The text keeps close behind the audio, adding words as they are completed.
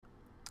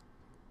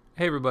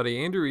Hey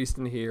everybody, Andrew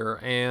Easton here,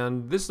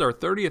 and this is our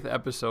 30th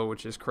episode,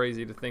 which is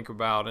crazy to think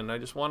about, and I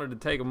just wanted to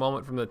take a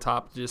moment from the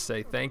top to just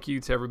say thank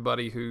you to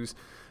everybody who's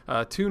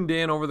tuned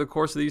in over the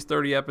course of these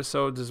 30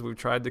 episodes as we've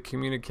tried to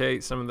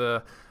communicate some of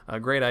the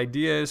great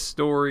ideas,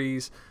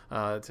 stories,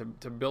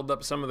 to build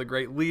up some of the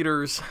great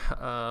leaders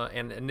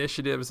and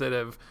initiatives that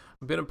have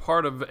been a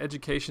part of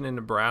education in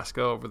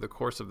Nebraska over the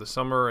course of the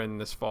summer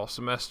and this fall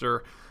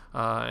semester,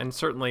 and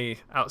certainly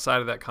outside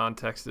of that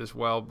context as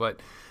well. But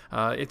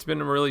it's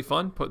been really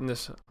fun putting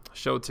this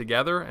show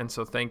together, and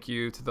so thank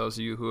you to those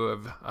of you who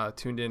have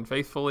tuned in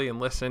faithfully and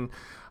listened.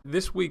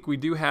 This week we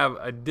do have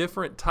a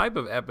different type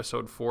of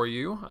episode for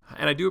you,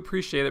 and I do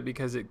appreciate it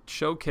because it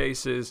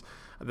showcases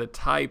the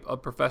type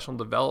of professional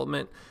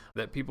development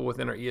that people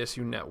within our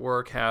ESU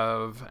network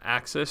have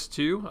access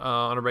to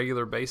on a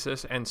regular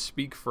basis and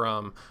speak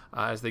from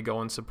as they go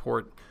and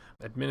support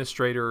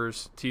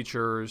administrators,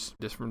 teachers,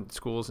 different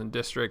schools and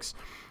districts.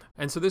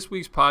 And so this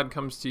week's pod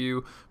comes to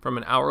you from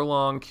an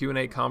hour-long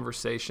Q&A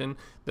conversation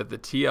that the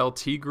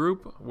TLT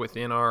group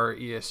within our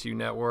ESU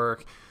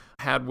network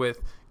had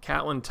with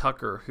Catlin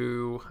Tucker,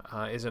 who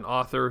is an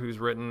author who's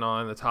written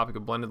on the topic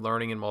of blended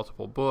learning in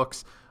multiple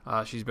books.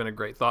 She's been a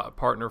great thought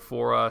partner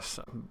for us,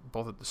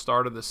 both at the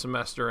start of the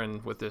semester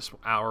and with this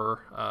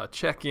hour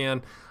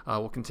check-in.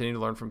 We'll continue to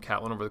learn from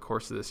Catlin over the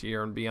course of this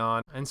year and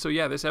beyond. And so,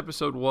 this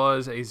episode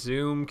was a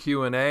Zoom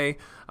Q&A.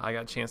 I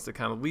got a chance to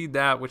kind of lead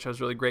that, which I was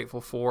really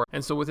grateful for.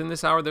 And so within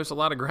this hour, there's a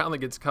lot of ground that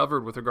gets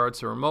covered with regards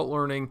to remote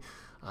learning,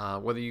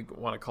 whether you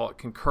want to call it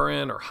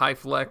concurrent or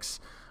hyflex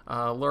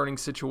learning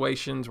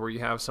situations where you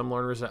have some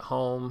learners at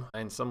home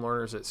and some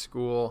learners at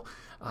school.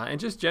 And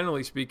just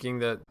generally speaking,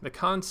 that the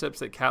concepts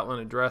that Catlin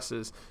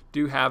addresses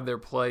do have their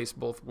place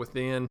both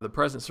within the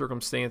present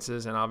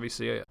circumstances and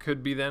obviously it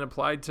could be then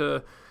applied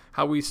to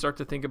how we start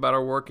to think about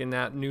our work in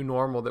that new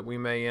normal that we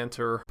may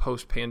enter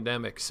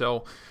post-pandemic.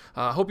 So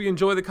I hope you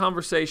enjoy the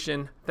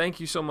conversation.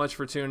 Thank you so much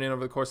for tuning in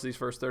over the course of these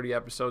first 30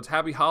 episodes.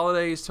 Happy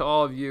holidays to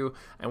all of you,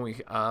 and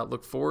we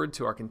look forward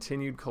to our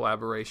continued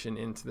collaboration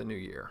into the new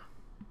year.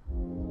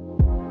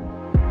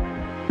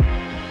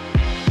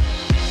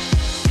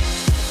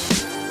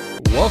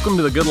 Welcome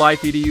to the Good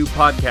Life EDU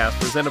podcast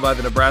presented by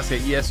the Nebraska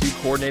ESU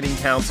Coordinating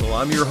Council.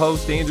 I'm your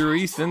host, Andrew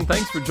Easton.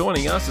 Thanks for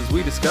joining us as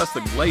we discuss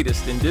the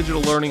latest in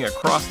digital learning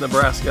across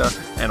Nebraska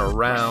and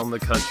around the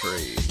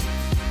country.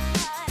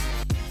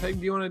 Peg,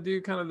 do you want to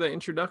do kind of the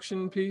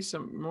introduction piece?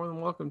 I'm more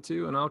than welcome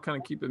to, and I'll kind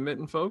of keep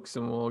admitting folks,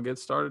 and we'll get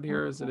started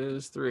here as it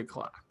is 3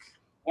 o'clock.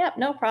 Yep,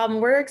 no problem.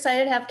 We're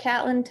excited to have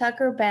Catlin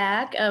Tucker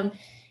back.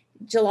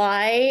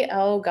 July,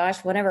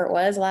 whenever it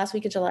was, last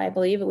week of July, I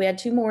believe, we had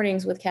 2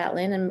 mornings with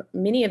Catlin, and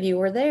many of you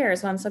were there.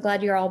 So I'm so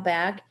glad you're all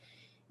back.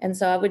 And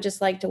so I would just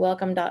like to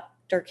welcome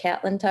Dr.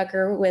 Catlin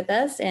Tucker with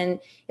us.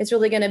 And it's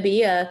really going to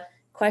be a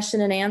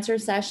question and answer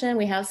session.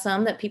 We have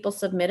some that people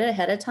submitted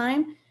ahead of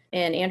time,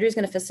 and Andrew's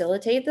going to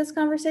facilitate this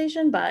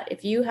conversation. But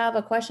if you have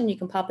a question, you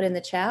can pop it in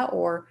the chat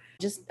or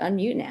just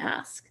unmute and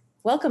ask.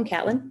 Welcome,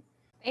 Catlin.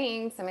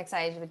 Thanks. I'm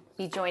excited to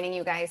be joining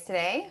you guys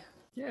today.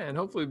 Yeah, and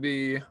hopefully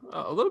be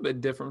a little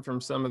bit different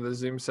from some of the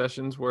Zoom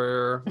sessions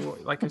where,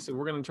 like I said,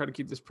 we're going to try to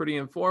keep this pretty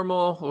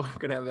informal. We're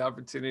going to have the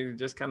opportunity to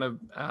just kind of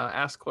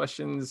ask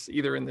questions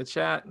either in the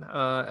chat,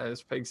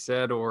 as Peg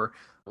said, or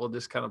we'll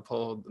just kind of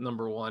pull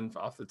number one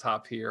off the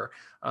top here.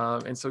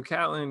 And so,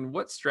 Catlin,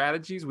 what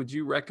strategies would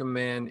you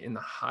recommend in the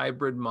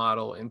hybrid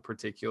model in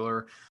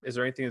particular? Is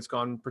there anything that's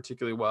gone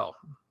particularly well?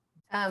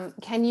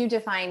 Can you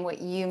define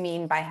what you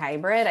mean by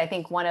hybrid? I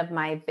think one of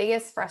my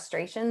biggest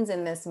frustrations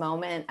in this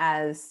moment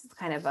as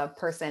kind of a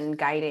person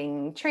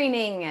guiding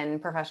training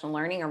and professional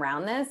learning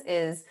around this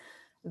is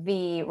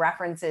the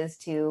references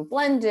to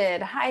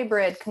blended,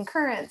 hybrid,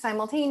 concurrent,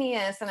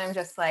 simultaneous. And I'm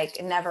just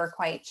like never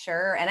quite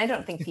sure. And I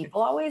don't think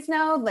people always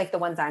know, like the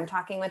ones I'm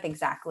talking with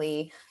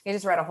exactly. I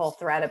just read a whole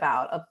thread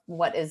about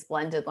what is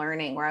blended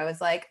learning, where I was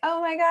like, oh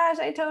my gosh,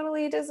 I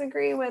totally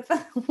disagree with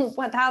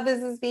how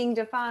this is being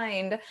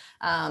defined.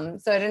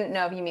 So I didn't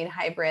know if you mean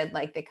hybrid,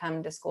 like they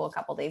come to school a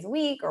couple days a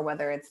week, or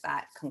whether it's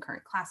that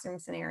concurrent classroom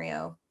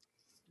scenario.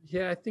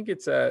 Yeah, I think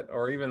it's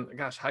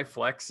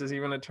hyflex is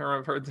even a term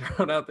I've heard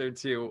thrown out there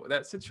too.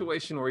 That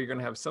situation where you're going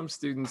to have some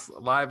students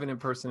live and in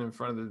person in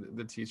front of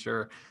the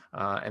teacher,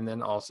 and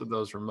then also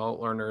those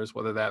remote learners,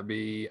 whether that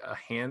be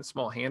a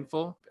small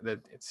handful that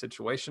it's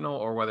situational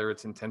or whether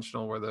it's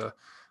intentional where the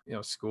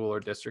school or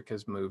district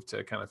has moved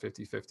to kind of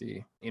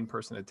 50-50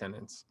 in-person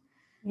attendance.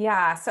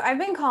 Yeah, so I've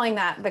been calling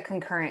that the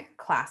concurrent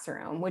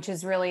classroom, which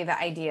is really the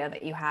idea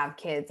that you have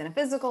kids in a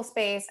physical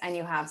space and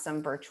you have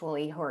some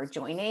virtually who are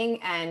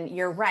joining. And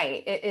you're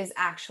right, it is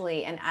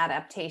actually an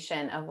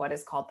adaptation of what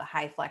is called the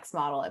hyflex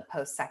model at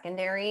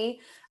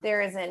post-secondary.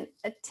 There is a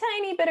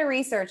tiny bit of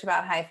research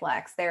about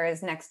hyflex. There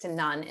is next to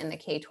none in the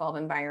K-12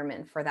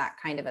 environment for that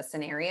kind of a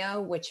scenario,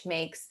 which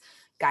makes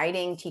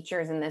guiding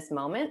teachers in this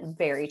moment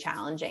very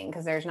challenging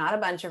because there's not a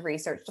bunch of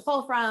research to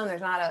pull from.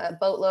 There's not a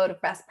boatload of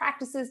best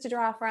practices to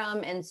draw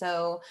from. And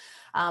so,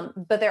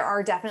 but there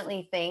are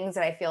definitely things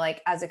that I feel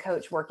like as a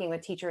coach working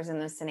with teachers in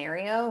this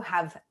scenario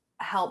have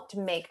helped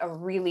make a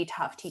really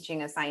tough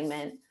teaching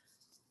assignment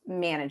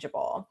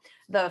manageable.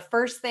 The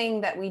first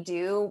thing that we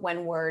do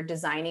when we're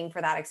designing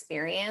for that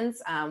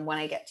experience, when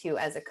I get to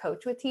as a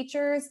coach with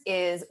teachers,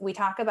 is we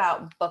talk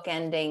about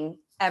bookending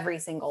every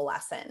single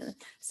lesson.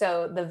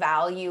 So the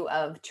value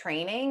of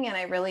training, and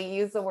I really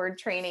use the word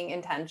training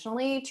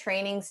intentionally,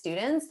 training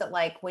students that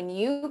like when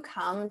you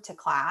come to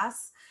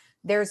class,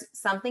 there's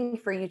something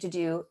for you to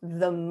do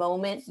the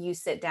moment you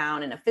sit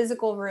down in a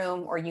physical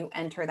room or you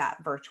enter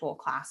that virtual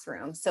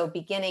classroom. So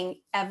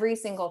beginning every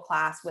single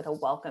class with a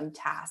welcome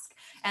task.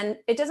 And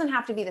it doesn't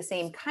have to be the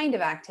same kind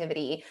of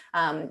activity.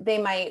 They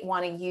might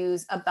want to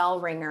use a bell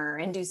ringer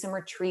and do some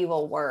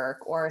retrieval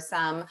work or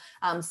some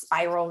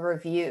spiral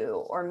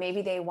review, or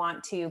maybe they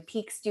want to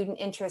pique student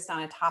interest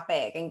on a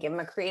topic and give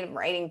them a creative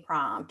writing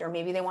prompt, or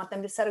maybe they want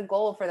them to set a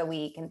goal for the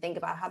week and think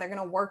about how they're going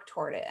to work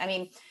toward it. I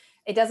mean,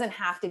 it doesn't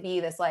have to be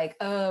this like,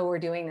 oh, we're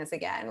doing this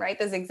again, right?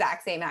 This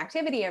exact same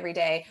activity every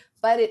day,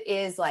 but it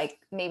is like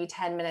maybe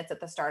 10 minutes at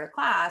the start of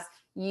class,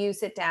 you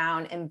sit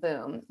down and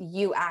boom,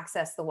 you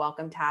access the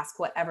welcome task,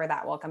 whatever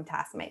that welcome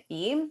task might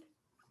be.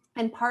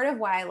 And part of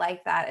why I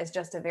like that is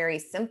just a very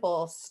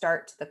simple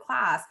start to the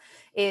class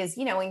is,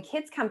 you know, when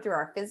kids come through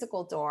our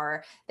physical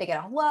door, they get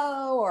a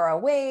hello or a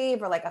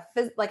wave or like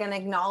an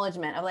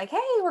acknowledgement of like, hey,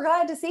 we're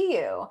glad to see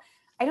you.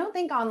 I don't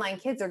think online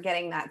kids are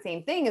getting that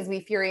same thing as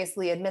we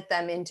furiously admit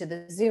them into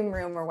the Zoom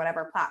room or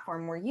whatever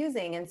platform we're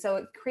using. And so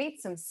it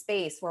creates some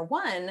space where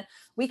one,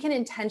 we can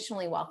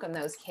intentionally welcome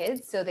those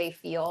kids so they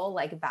feel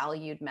like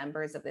valued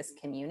members of this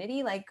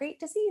community. Like, great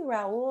to see you,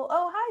 Raul.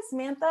 Oh, hi,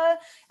 Samantha.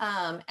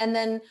 And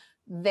then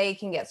they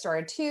can get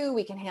started too.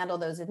 We can handle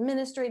those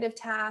administrative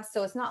tasks.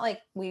 So it's not like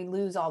we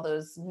lose all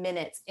those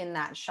minutes in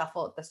that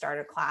shuffle at the start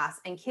of class,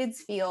 and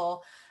kids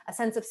feel a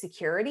sense of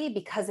security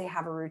because they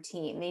have a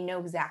routine. They know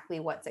exactly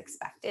what's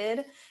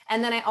expected.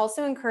 And then I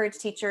also encourage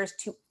teachers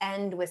to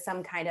end with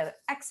some kind of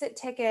exit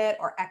ticket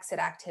or exit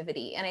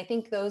activity. And I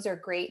think those are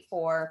great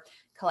for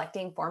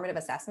collecting formative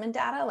assessment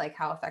data, like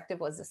how effective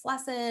was this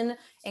lesson,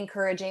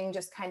 encouraging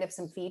just kind of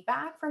some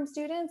feedback from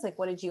students, like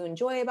what did you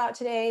enjoy about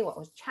today? What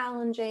was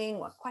challenging?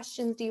 What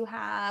questions do you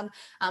have?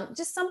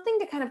 Just something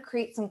to kind of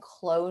create some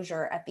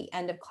closure at the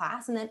end of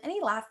class. And then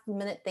any last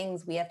minute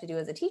things we have to do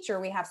as a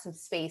teacher, we have some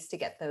space to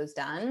get those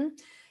done.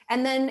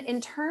 And then in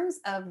terms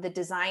of the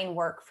design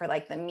work for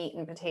like the meat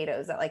and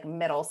potatoes, that like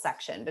middle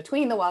section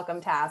between the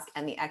welcome task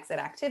and the exit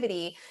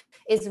activity,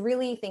 is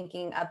really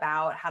thinking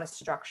about how to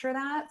structure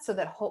that so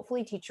that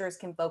hopefully teachers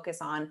can focus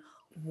on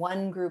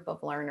one group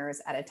of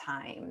learners at a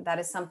time. That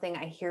is something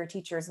I hear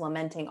teachers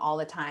lamenting all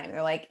the time.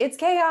 They're like, it's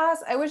chaos.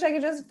 I wish I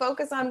could just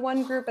focus on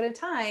one group at a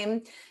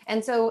time.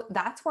 And so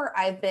that's where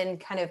I've been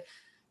kind of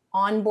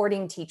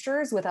onboarding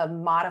teachers with a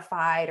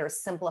modified or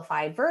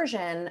simplified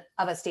version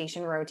of a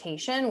station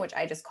rotation, which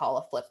I just call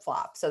a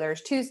flip-flop. So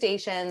there's two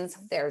stations,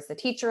 there's the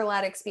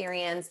teacher-led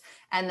experience,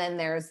 and then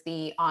there's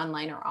the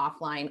online or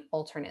offline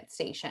alternate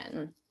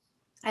station.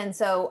 And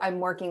so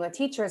I'm working with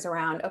teachers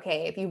around,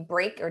 okay, if you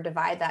break or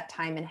divide that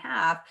time in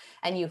half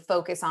and you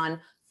focus on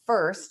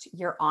first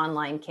your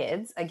online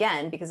kids,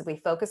 again, because if we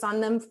focus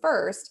on them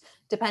first,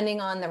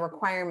 depending on the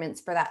requirements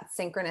for that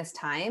synchronous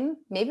time,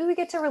 maybe we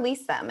get to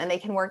release them and they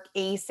can work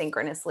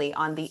asynchronously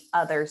on the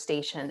other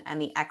station and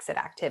the exit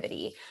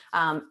activity.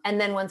 And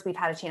then once we've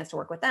had a chance to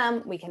work with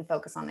them, we can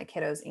focus on the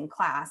kiddos in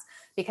class,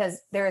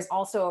 because there is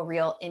also a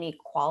real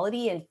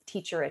inequality in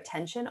teacher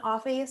attention,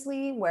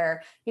 obviously,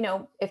 where, you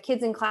know, if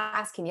kids in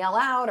class can yell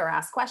out or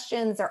ask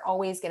questions, they're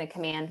always going to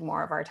command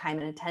more of our time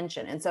and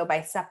attention. And so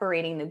by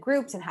separating the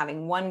groups and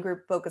having one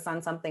group focus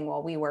on something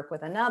while we work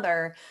with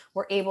another,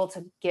 we're able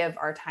to give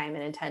our time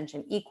and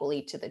attention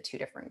equally to the two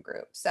different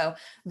groups. So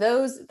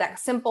that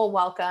simple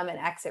welcome and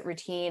exit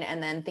routine,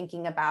 and then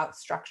thinking about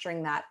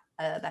structuring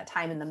that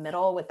time in the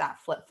middle with that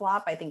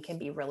flip-flop, I think can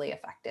be really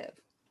effective.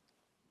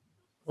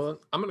 Well,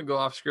 I'm going to go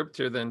off script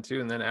here then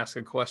too, and then ask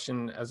a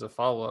question as a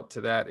follow-up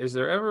to that.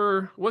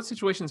 What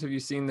situations have you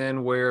seen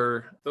then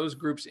where those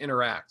groups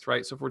interact,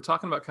 right? So if we're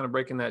talking about kind of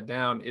breaking that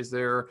down, is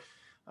there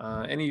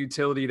any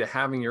utility to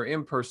having your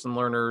in-person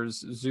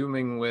learners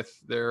Zooming with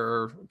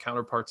their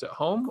counterparts at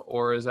home,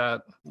 or is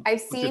that?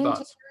 I've seen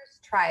teachers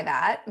try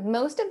that.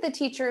 Most of the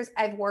teachers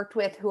I've worked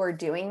with who are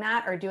doing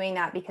that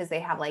because they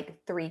have like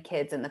 3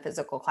 kids in the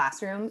physical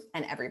classroom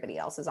and everybody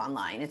else is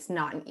online. It's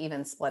not an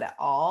even split at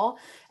all.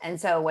 And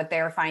so what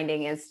they're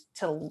finding is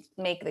to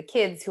make the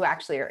kids who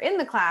actually are in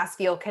the class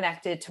feel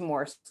connected to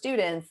more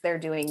students, they're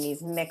doing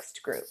these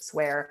mixed groups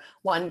where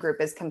one group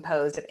is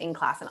composed of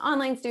in-class and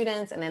online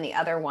students, and then the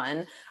other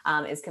one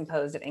is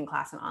composed of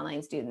in-class and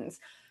online students.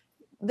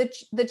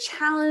 The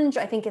challenge,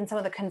 I think, and some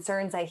of the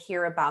concerns I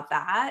hear about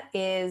that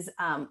is,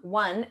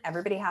 one,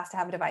 everybody has to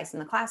have a device in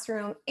the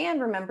classroom,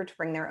 and remember to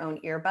bring their own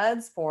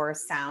earbuds for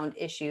sound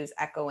issues,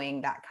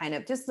 echoing, that kind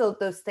of, just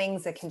those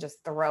things that can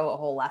just throw a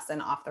whole lesson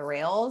off the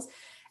rails.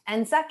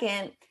 And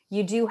second,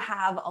 you do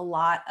have a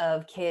lot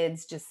of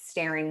kids just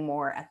staring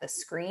more at the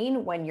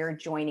screen when you're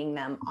joining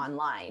them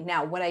online.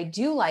 Now, what I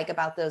do like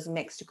about those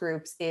mixed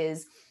groups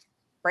is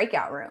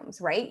breakout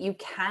rooms, right? You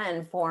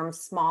can form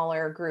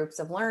smaller groups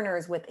of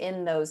learners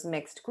within those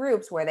mixed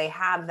groups where they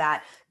have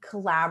that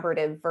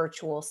collaborative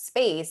virtual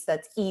space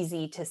that's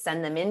easy to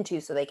send them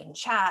into so they can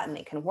chat and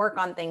they can work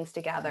on things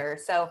together.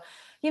 So,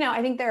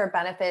 I think there are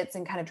benefits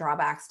and kind of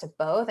drawbacks to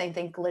both. I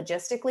think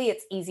logistically,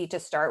 it's easy to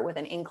start with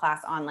an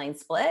in-class online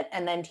split.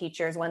 And then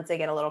teachers, once they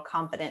get a little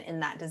confident in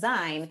that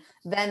design,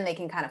 then they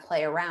can kind of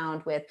play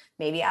around with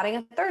maybe adding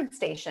a third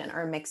station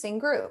or mixing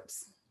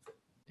groups.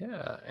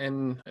 Yeah,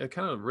 and it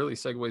kind of really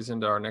segues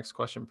into our next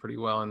question pretty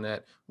well, in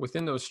that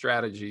within those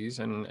strategies,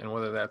 and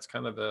whether that's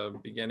kind of the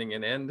beginning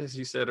and end, as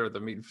you said, or the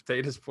meat and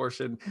potatoes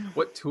portion,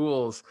 what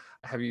tools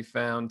have you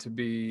found to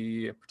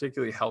be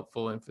particularly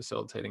helpful in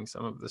facilitating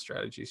some of the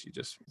strategies you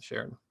just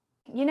shared?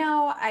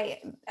 I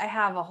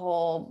have a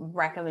whole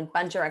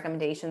bunch of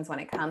recommendations when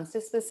it comes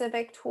to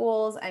specific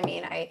tools. I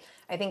mean, I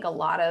think a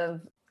lot of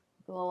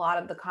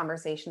the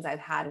conversations I've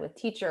had with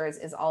teachers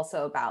is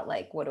also about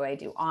like, what do I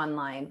do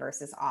online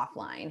versus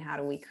offline? How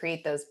do we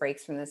create those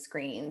breaks from the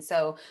screen?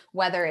 So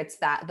whether it's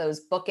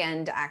those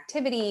bookend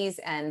activities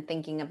and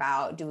thinking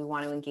about, do we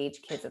want to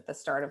engage kids at the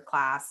start of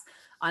class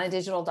on a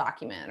digital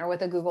document or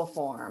with a Google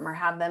form, or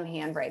have them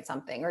handwrite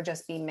something, or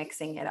just be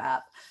mixing it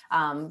up,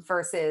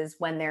 versus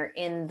when they're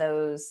in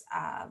those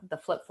the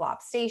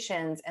flip-flop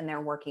stations and they're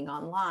working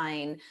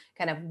online,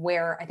 kind of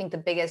where I think the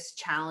biggest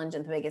challenge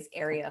and the biggest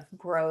area of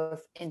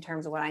growth in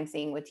terms of what I'm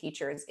seeing with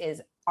teachers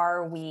is,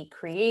 are we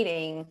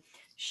creating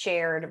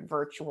shared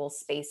virtual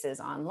spaces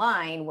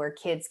online where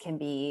kids can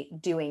be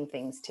doing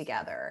things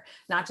together,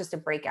 not just a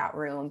breakout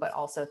room, but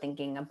also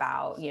thinking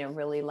about,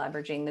 really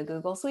leveraging the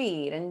Google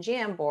Suite and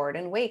Jamboard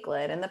and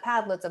Wakelet and the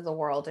Padlets of the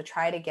world to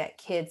try to get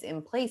kids in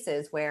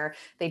places where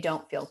they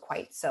don't feel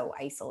quite so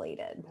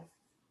isolated.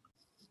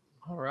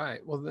 All right.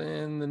 Well,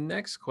 then the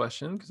next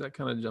question, because I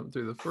kind of jumped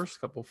through the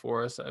first couple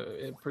for us,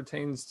 it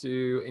pertains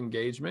to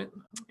engagement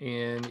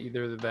in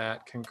either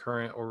that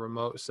concurrent or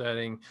remote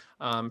setting,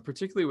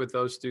 particularly with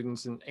those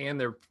students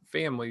and their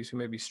families who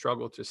maybe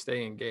struggle to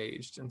stay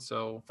engaged. And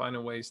so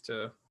finding ways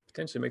to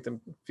potentially make them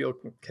feel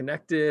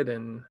connected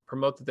and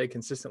promote that they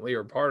consistently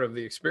are part of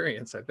the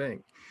experience, I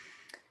think.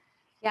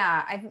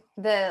 Yeah,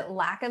 the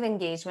lack of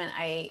engagement,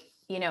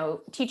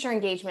 teacher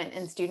engagement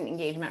and student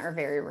engagement are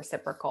very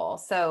reciprocal.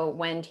 So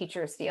when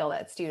teachers feel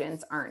that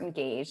students aren't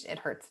engaged, it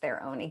hurts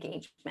their own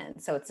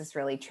engagement. So it's this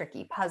really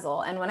tricky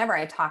puzzle. And whenever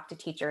I talk to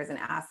teachers and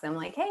ask them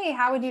like, hey,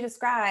 how would you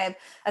describe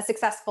a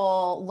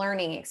successful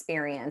learning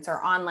experience,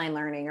 or online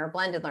learning, or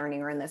blended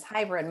learning, or in this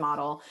hybrid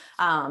model?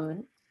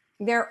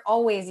 They're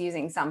always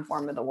using some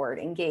form of the word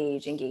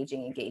engaging,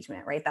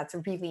 engagement, right? That's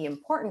really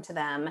important to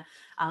them.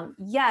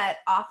 Yet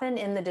often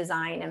in the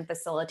design and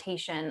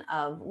facilitation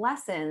of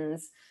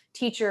lessons,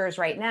 teachers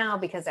right now,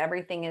 because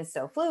everything is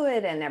so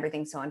fluid and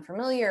everything's so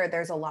unfamiliar,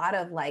 there's a lot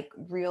of like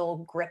real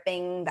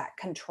gripping that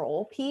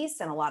control piece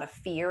and a lot of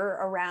fear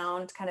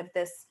around kind of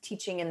this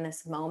teaching in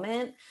this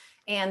moment.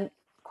 And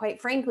quite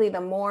frankly,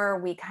 the more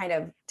we kind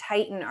of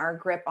tighten our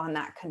grip on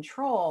that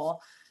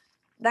control,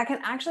 that can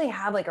actually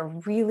have like a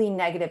really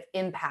negative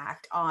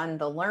impact on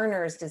the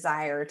learner's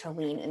desire to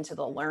lean into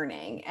the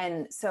learning.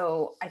 And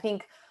so I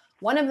think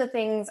one of the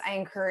things I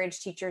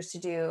encourage teachers to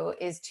do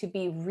is to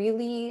be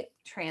really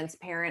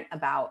transparent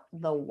about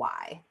the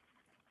why.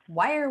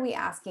 Why are we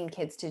asking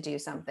kids to do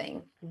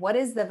something? What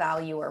is the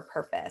value or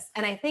purpose?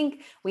 And I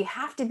think we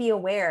have to be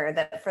aware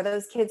that for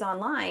those kids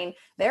online,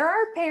 there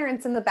are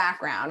parents in the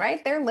background,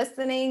 right? They're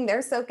listening,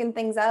 they're soaking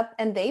things up,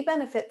 and they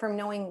benefit from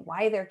knowing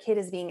why their kid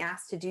is being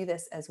asked to do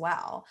this as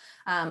well.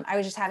 I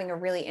was just having a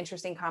really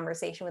interesting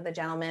conversation with a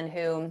gentleman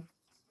who,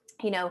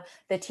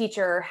 the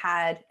teacher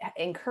had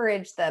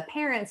encouraged the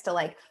parents to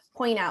like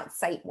point out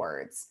sight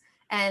words.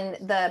 And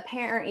the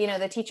parent,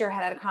 the teacher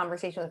had a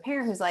conversation with a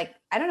parent who's like,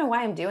 I don't know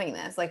why I'm doing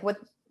this.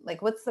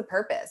 What's the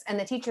purpose? And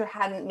the teacher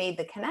hadn't made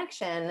the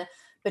connection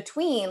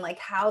between like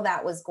how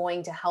that was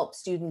going to help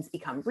students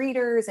become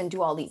readers and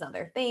do all these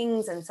other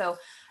things. And so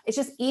it's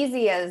just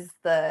easy as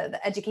the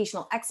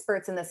educational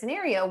experts in the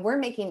scenario, we're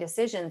making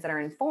decisions that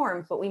are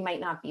informed, but we might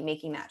not be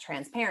making that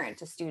transparent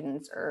to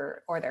students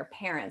or their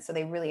parents. So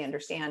they really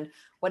understand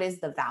what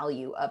is the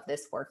value of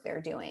this work they're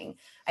doing.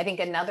 I think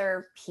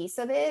another piece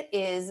of it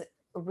is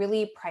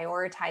really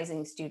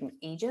prioritizing student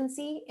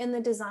agency in the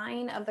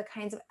design of the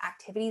kinds of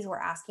activities we're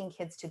asking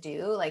kids to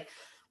do. Like,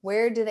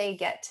 where do they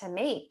get to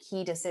make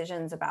key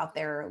decisions about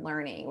their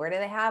learning? Where do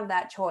they have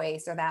that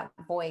choice or that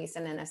voice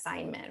in an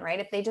assignment,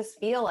 right? If they just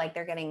feel like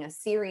they're getting a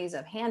series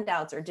of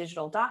handouts or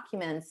digital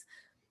documents,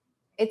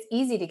 it's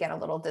easy to get a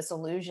little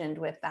disillusioned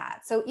with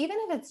that. So even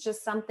if it's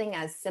just something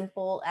as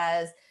simple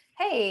as,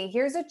 hey,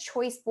 here's a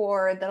choice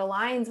board that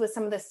aligns with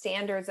some of the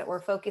standards that we're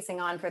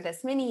focusing on for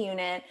this mini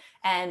unit,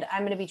 and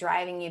I'm going to be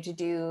driving you to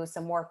do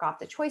some work off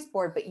the choice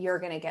board, but you're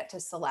going to get to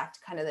select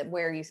kind of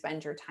where you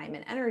spend your time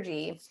and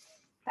energy.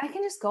 That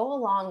can just go a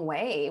long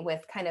way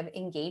with kind of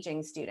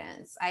engaging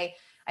students. I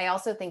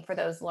also think for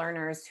those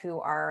learners who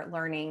are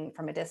learning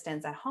from a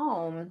distance at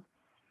home,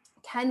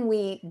 can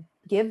we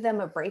give them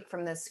a break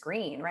from the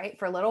screen, right?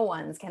 For little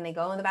ones, can they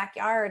go in the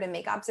backyard and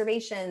make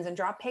observations and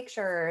draw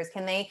pictures?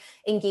 Can they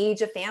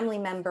engage a family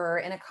member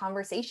in a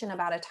conversation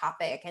about a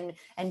topic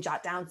and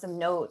jot down some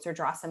notes or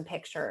draw some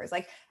pictures?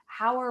 Like,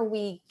 how are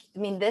we, I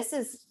mean, this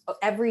is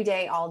every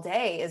day, all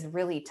day is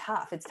really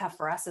tough. It's tough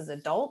for us as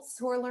adults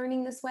who are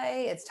learning this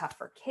way. It's tough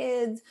for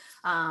kids.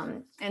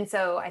 And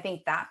so I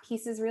think that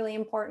piece is really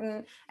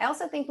important. I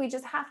also think we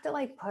just have to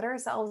like put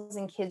ourselves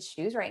in kids'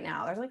 shoes right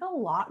now. There's like a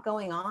lot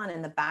going on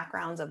in the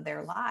backgrounds of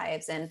their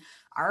lives. And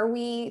are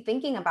we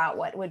thinking about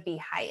what would be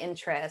high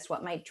interest,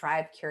 what might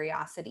drive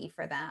curiosity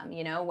for them,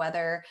 you know,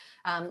 whether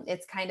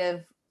it's kind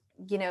of,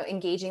 you know,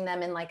 engaging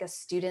them in like a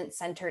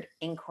student-centered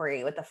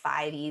inquiry with the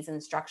 5 E's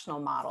instructional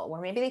model,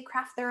 where maybe they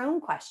craft their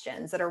own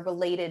questions that are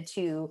related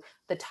to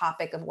the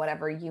topic of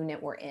whatever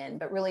unit we're in,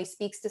 but really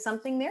speaks to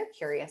something they're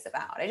curious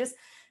about.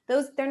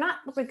 They're not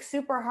like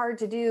super hard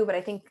to do, but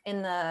I think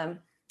in the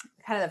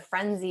kind of the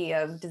frenzy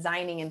of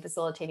designing and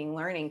facilitating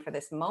learning for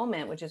this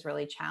moment, which is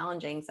really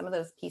challenging, some of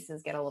those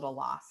pieces get a little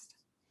lost.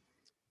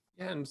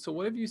 Yeah, and so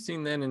what have you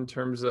seen then in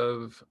terms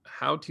of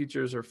how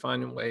teachers are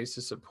finding ways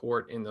to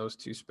support in those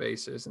two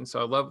spaces? And so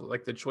I love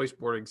like the choice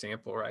board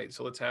example, right?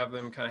 So let's have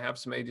them kind of have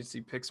some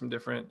agency, pick some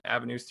different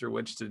avenues through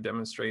which to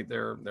demonstrate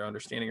their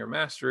understanding or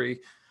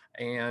mastery.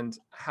 And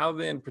how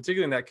then,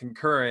 particularly in that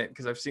concurrent,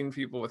 because I've seen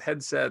people with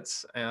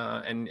headsets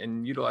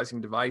and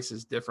utilizing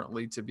devices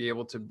differently to be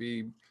able to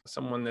be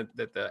someone that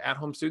the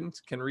at-home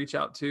students can reach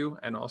out to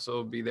and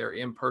also be there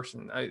in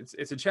person.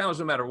 It's a challenge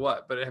no matter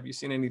what, but have you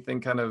seen anything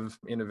kind of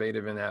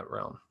innovative in that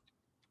realm?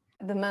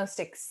 The most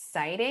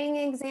exciting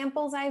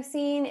examples I've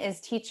seen is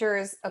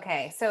teachers.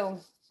 Okay, so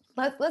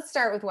let's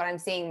start with what I'm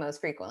seeing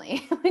most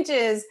frequently, which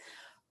is,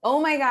 oh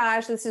my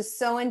gosh, this is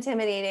so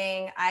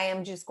intimidating. I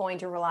am just going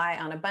to rely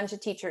on a bunch of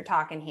teacher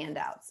talk and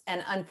handouts.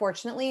 And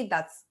unfortunately,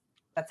 that's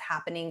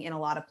happening in a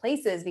lot of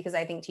places, because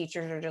I think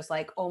teachers are just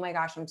like, oh my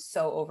gosh, I'm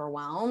so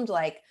overwhelmed.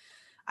 Like,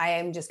 I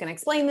am just going to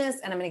explain this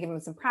and I'm going to give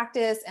them some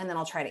practice and then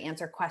I'll try to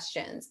answer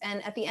questions.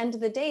 And at the end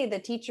of the day, the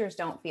teachers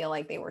don't feel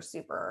like they were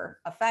super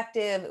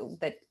effective.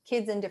 The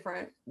kids in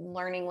different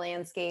learning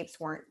landscapes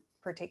weren't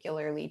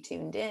particularly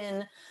tuned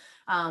in.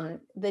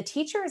 The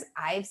teachers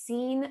I've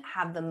seen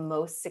have the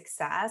most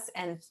success,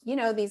 and you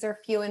know, these are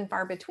few and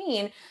far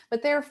between,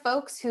 but there are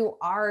folks who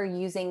are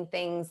using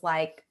things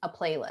like a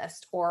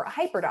playlist or a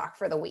hyperdoc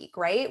for the week,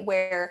 right?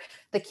 Where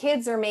the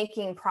kids are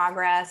making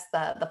progress.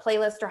 The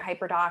playlist or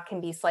hyperdoc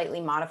can be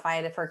slightly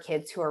modified for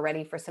kids who are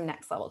ready for some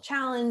next level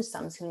challenge,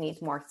 some who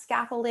need more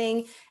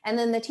scaffolding. And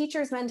then the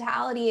teacher's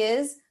mentality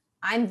is,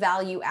 I'm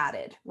value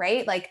added,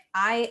 right? Like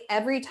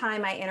every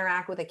time I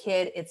interact with a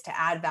kid, it's to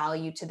add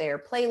value to their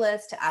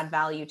playlist, to add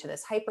value to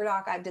this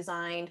hyperdoc I've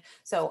designed.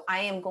 So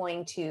I am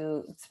going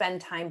to spend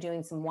time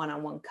doing some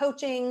one-on-one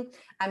coaching.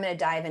 I'm going to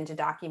dive into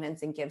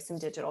documents and give some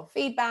digital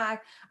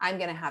feedback. I'm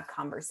going to have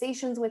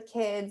conversations with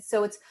kids.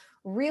 So it's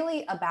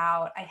really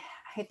about,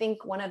 I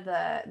think one of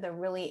the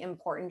really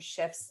important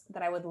shifts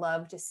that I would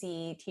love to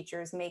see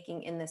teachers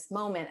making in this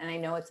moment, and I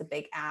know it's a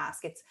big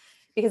ask, it's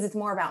because it's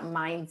more about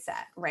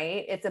mindset,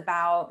 right? It's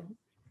about,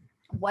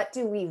 what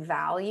do we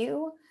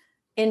value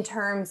in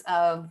terms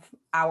of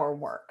our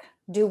work?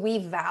 Do we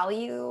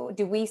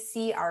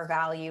see our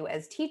value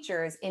as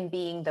teachers in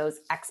being those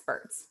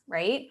experts,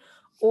 right?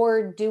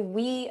 Or do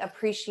we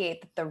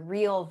appreciate that the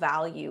real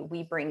value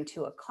we bring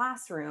to a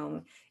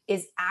classroom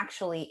is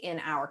actually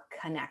in our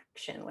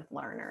connection with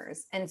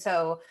learners? And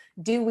so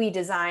do we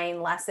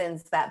design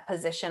lessons that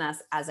position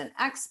us as an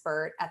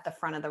expert at the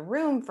front of the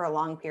room for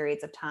long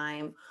periods of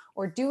time?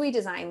 Or do we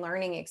design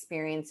learning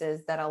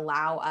experiences that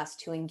allow us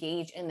to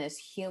engage in this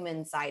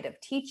human side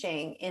of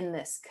teaching, in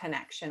this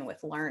connection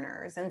with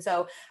learners? And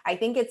so I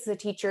think it's the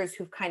teachers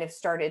who've kind of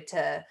started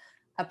to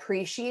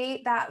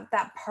appreciate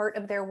that part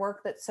of their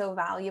work that's so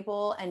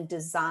valuable and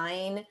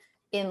design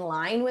in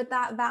line with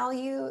that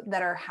value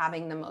that are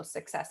having the most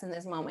success in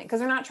this moment, because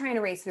they're not trying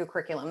to race through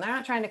curriculum. They're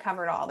not trying to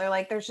cover it all. They're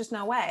like, there's just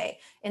no way.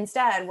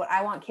 Instead, what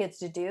I want kids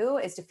to do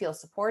is to feel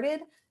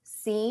supported,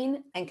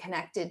 seen, and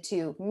connected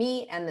to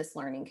me and this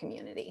learning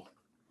community.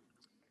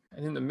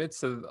 And in the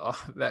midst of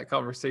that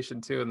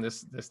conversation too, and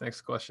this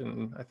next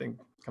question, I think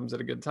comes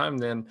at a good time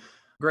then,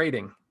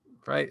 grading.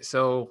 Right.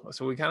 So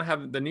we kind of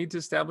have the need to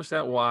establish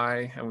that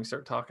why, and we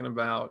start talking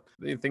about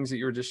the things that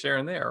you were just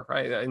sharing there,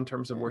 right? In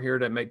terms of we're here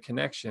to make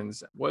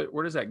connections.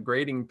 Where does that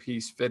grading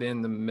piece fit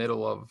in the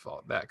middle of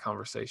that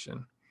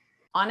conversation?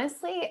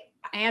 Honestly,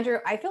 Andrew,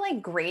 I feel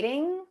like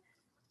grading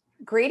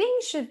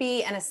should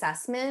be an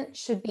assessment,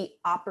 should be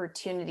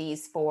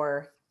opportunities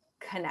for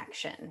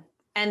connection.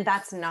 And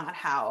that's not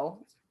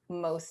how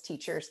most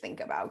teachers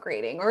think about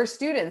grading, or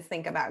students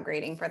think about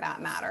grading for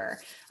that matter.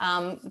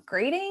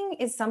 Grading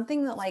is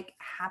something that like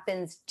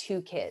happens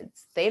to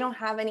kids. They don't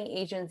have any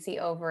agency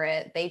over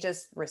it. They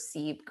just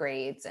receive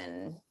grades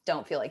and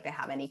don't feel like they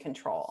have any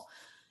control.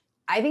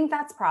 I think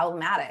that's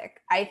problematic.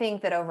 I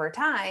think that over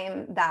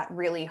time that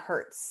really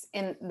hurts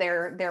in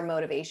their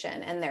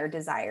motivation and their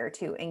desire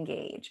to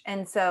engage.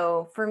 And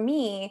so for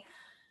me,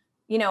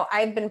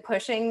 I've been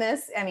pushing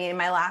this. I mean, in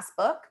my last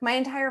book, my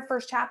entire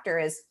first chapter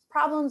is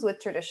problems with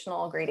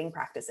traditional grading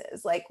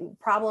practices, like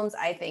problems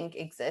I think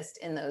exist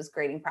in those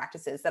grading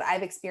practices that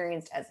I've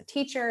experienced as a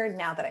teacher,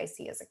 now that I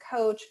see as a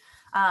coach.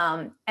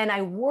 And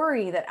I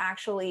worry that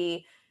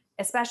actually,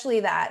 especially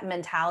that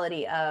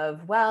mentality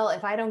of, well,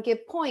 if I don't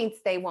give points,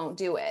 they won't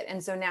do it.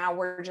 And so now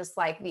we're just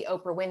like the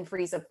Oprah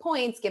Winfrey's of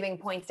points, giving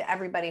points to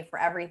everybody for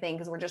everything,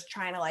 because we're just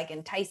trying to like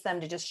entice them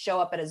to just show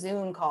up at a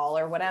Zoom call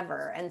or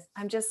whatever. And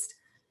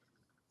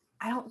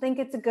I don't think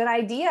it's a good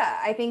idea.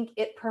 I think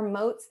it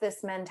promotes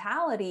this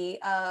mentality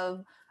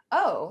of,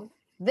 oh,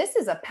 this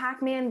is a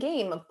Pac-Man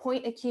game of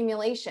point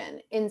accumulation,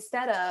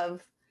 instead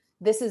of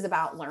this is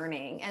about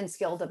learning and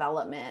skill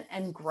development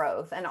and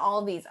growth and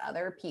all these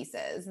other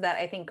pieces that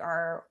I think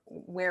are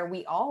where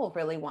we all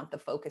really want the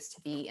focus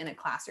to be in a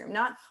classroom.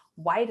 Not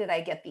why did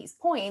I get these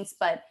points,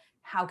 but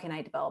how can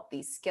I develop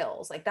these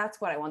skills? Like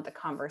that's what I want the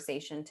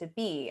conversation to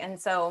be. And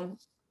so,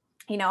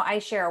 I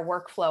share a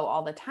workflow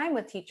all the time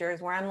with teachers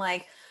where I'm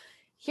like,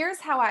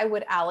 here's how I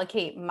would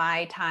allocate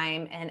my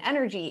time and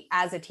energy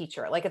as a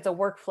teacher. Like it's a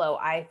workflow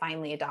I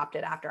finally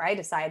adopted after I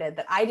decided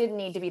that I didn't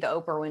need to be the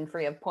Oprah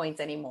Winfrey of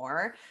points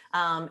anymore.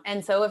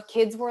 And so if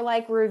kids were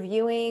like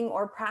reviewing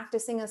or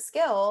practicing a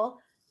skill,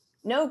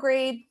 no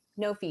grade,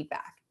 no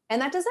feedback.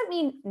 And that doesn't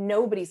mean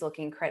nobody's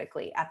looking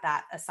critically at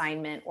that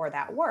assignment or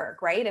that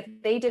work, right? If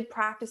they did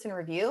practice and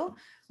review,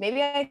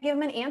 maybe I give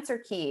them an answer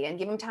key and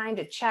give them time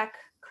to check,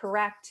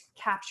 correct,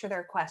 capture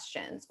their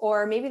questions.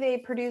 Or maybe they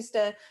produced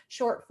a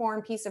short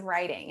form piece of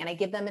writing and I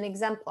give them an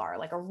exemplar,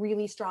 like a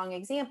really strong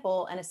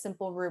example and a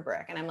simple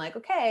rubric. And I'm like,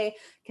 okay,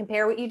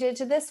 compare what you did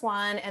to this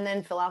one and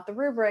then fill out the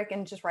rubric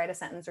and just write a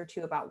sentence or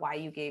two about why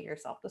you gave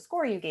yourself the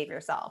score you gave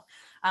yourself.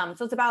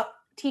 So it's about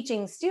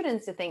teaching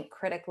students to think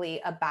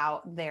critically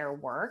about their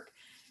work.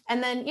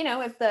 And then,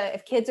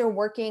 if kids are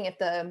working, if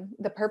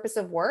the purpose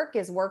of work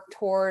is work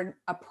toward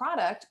a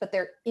product, but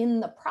they're in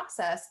the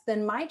process,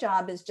 then my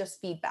job is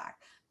just feedback.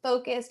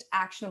 Focused,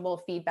 actionable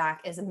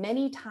feedback as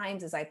many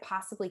times as I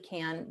possibly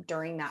can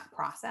during that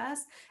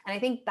process. And I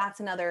think that's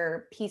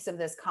another piece of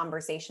this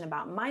conversation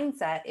about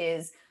mindset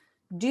is,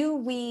 do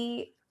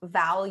we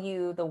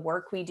value the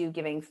work we do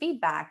giving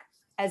feedback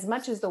as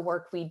much as the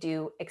work we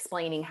do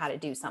explaining how to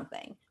do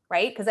something,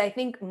 right? Because I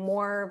think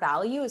more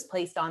value is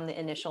placed on the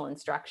initial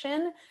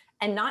instruction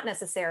and not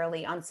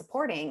necessarily on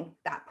supporting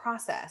that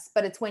process.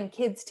 But it's when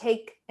kids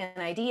take an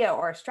idea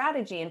or a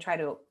strategy and try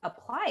to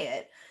apply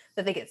it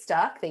that they get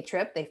stuck, they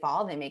trip, they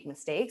fall, they make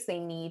mistakes. They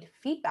need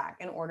feedback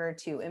in order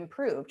to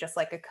improve, just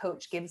like a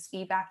coach gives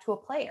feedback to a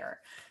player.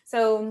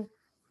 So,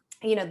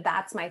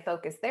 that's my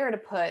focus there, to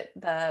put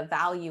the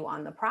value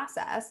on the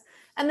process.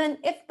 And then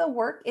if the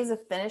work is a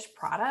finished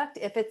product,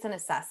 if it's an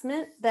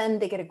assessment, then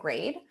they get a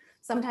grade.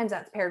 Sometimes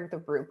that's paired with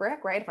a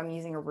rubric, right? If I'm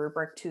using a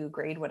rubric to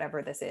grade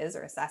whatever this is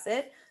or assess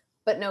it,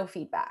 but no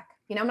feedback.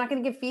 I'm not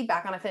going to give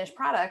feedback on a finished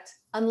product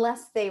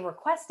unless they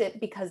request it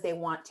because they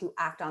want to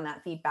act on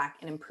that feedback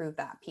and improve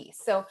that piece.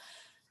 So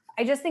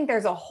I just think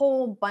there's a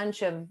whole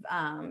bunch of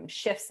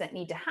shifts that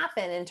need to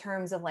happen in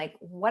terms of like,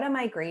 what am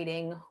I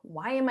grading?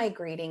 Why am I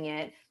grading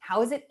it?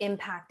 How is it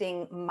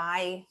impacting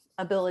my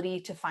ability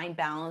to find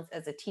balance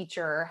as a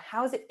teacher?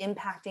 How is it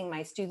impacting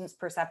my students'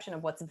 perception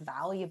of what's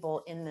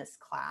valuable in this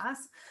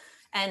class?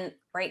 And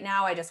right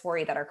now, I just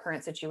worry that our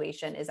current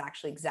situation is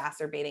actually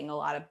exacerbating a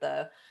lot of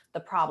the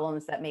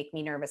problems that make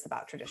me nervous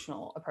about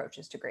traditional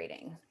approaches to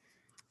grading.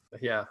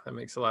 Yeah, that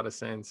makes a lot of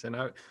sense. And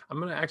I'm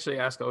going to actually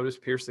ask Otis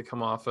Pierce to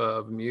come off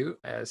of mute,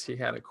 as he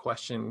had a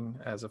question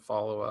as a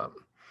follow-up.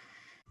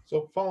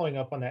 So following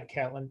up on that,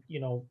 Catlin,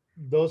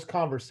 those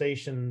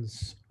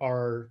conversations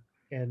are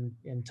in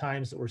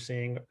times that we're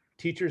seeing,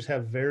 teachers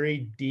have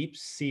very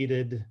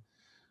deep-seated,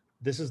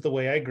 this is the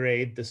way I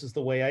grade, this is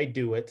the way I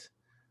do it.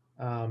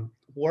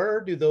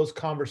 Where do those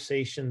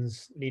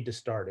conversations need to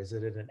start? Is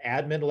it at an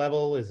admin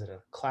level? Is it a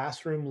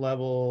classroom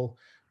level?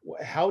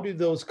 How do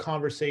those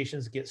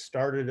conversations get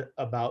started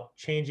about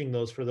changing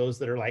those for those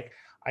that are like,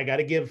 I got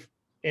to give,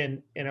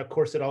 and of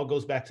course it all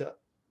goes back to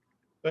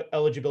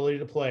eligibility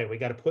to play. We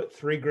got to put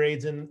 3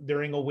 grades in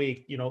during a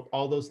week,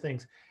 all those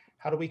things.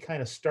 How do we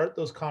kind of start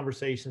those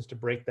conversations to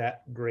break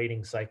that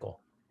grading cycle?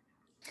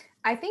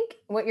 I think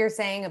what you're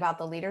saying about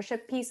the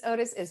leadership piece,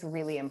 Otis, is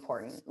really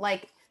important.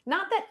 Like,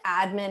 not that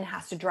admin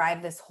has to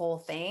drive this whole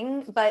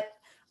thing, but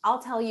I'll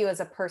tell you, as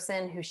a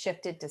person who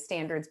shifted to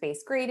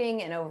standards-based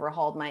grading and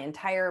overhauled my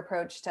entire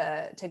approach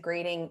to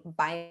grading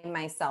by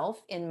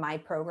myself in my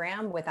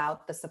program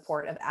without the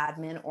support of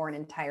admin or an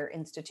entire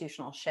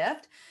institutional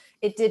shift,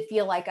 it did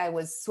feel like I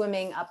was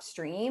swimming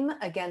upstream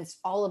against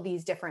all of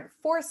these different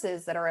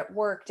forces that are at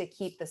work to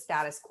keep the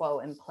status quo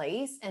in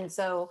place. And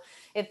so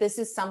if this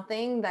is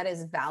something that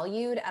is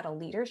valued at a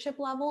leadership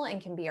level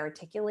and can be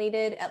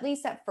articulated, at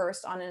least at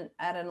first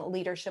at a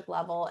leadership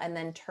level, and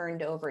then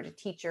turned over to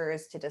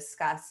teachers to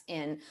discuss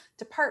in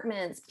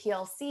departments,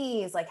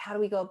 PLCs, like how do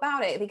we go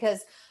about it?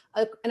 Because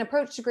an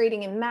approach to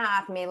grading in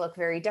math may look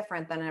very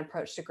different than an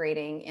approach to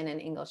grading in an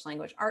English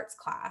language arts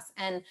class.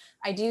 And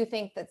I do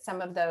think that some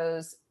of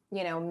those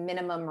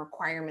minimum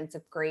requirements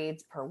of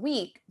grades per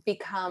week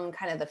become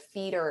kind of the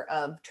feeder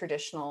of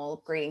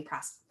traditional grading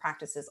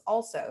practices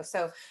also.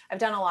 So I've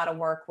done a lot of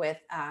work with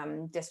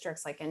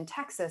districts like in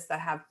Texas that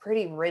have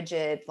pretty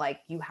rigid,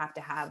 like you have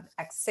to have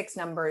six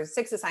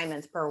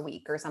assignments per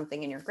week or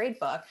something in your grade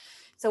book.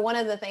 So one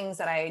of the things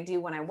that I do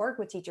when I work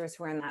with teachers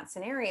who are in that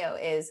scenario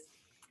is,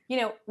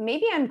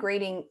 maybe I'm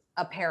grading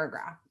a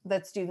paragraph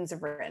that students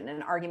have written,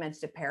 an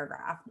argumentative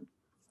paragraph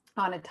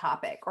on a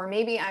topic, or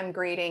maybe I'm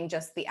grading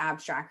just the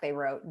abstract they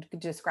wrote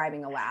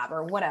describing a lab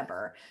or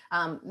whatever.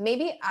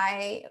 Maybe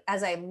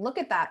as I look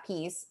at that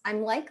piece,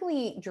 I'm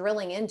likely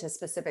drilling into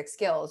specific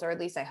skills, or at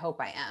least I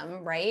hope I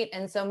am, right?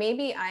 And so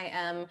maybe I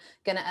am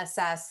going to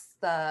assess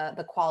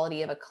the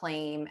quality of a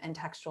claim and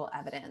textual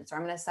evidence, or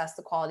I'm going to assess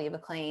the quality of a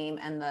claim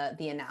and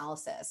the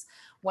analysis.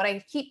 What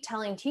I keep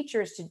telling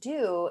teachers to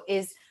do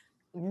is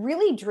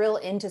really drill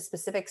into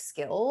specific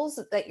skills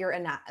that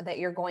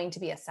you're going to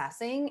be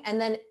assessing, and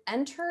then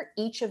enter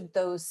each of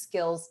those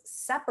skills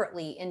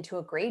separately into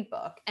a grade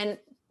book. And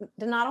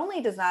not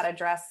only does that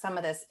address some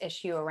of this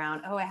issue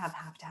around, I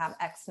have to have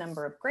X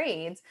number of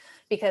grades,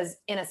 because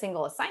in a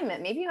single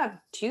assignment, maybe you have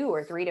 2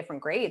 or 3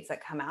 different grades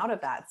that come out of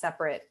that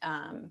separate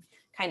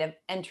kind of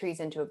entries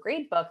into a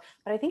grade book.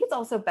 But I think it's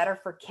also better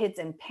for kids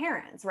and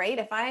parents, right?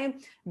 If I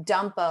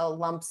dump a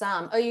lump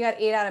sum, you got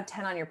 8 out of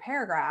 10 on your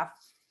paragraph,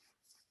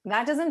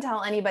 that doesn't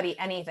tell anybody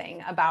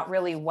anything about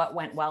really what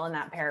went well in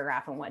that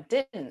paragraph and what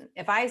didn't.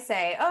 If I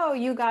say,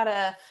 you got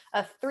a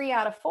 3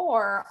 out of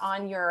 4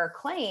 on your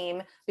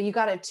claim, but you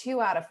got a 2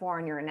 out of 4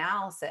 on your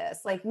analysis,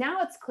 like now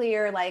it's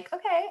clear, like,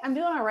 okay, I'm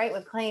doing all right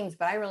with claims,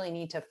 but I really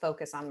need to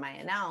focus on my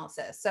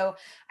analysis. So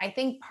I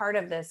think part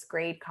of this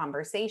grade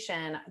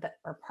conversation,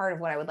 or part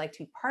of what I would like to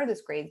be part of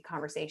this grade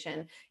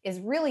conversation, is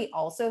really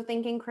also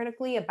thinking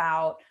critically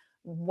about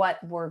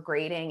what we're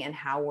grading and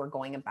how we're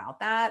going about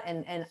that.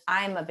 And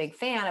I'm a big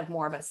fan of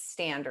more of a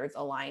standards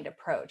aligned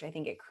approach. I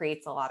think it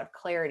creates a lot of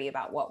clarity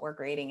about what we're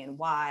grading and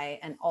why,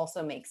 and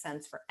also makes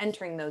sense for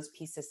entering those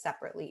pieces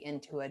separately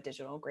into a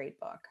digital grade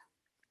book.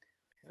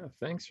 Yeah,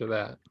 thanks for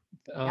that.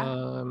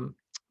 Yeah.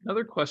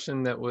 Another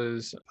question that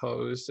was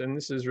posed, and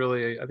this is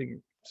really, I think,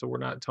 so we're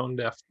not tone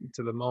deaf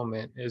to the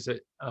moment, is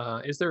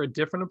there a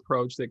different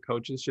approach that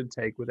coaches should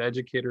take with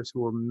educators who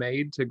were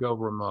made to go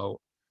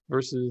remote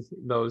versus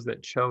those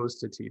that chose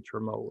to teach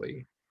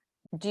remotely?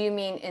 Do you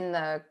mean in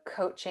the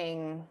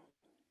coaching,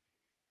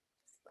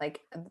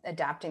 like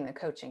adapting the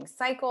coaching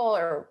cycle?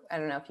 Or I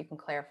don't know if you can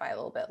clarify a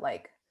little bit,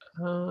 like,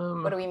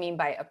 what do we mean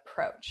by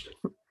approach?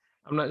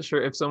 I'm not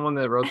sure if someone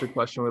that wrote the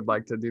question would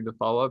like to do the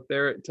follow-up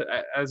there.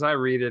 As I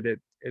read it,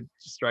 it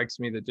strikes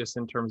me that just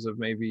in terms of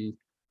maybe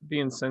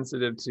being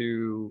sensitive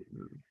to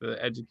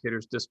the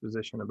educator's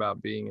disposition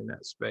about being in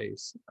that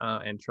space,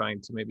 and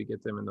trying to maybe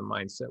get them in the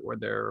mindset where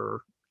they're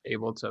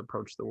able to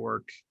approach the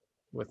work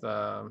with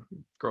a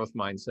growth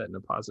mindset and a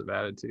positive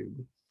attitude,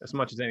 as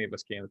much as any of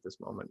us can at this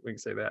moment. We can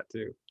say that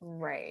too.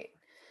 Right.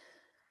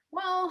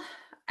 Well,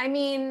 I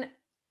mean,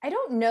 I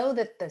don't know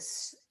that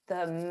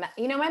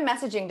my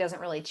messaging doesn't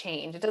really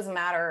change. It doesn't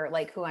matter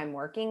like who I'm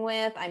working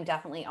with. I'm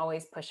definitely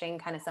always pushing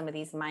kind of some of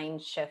these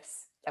mind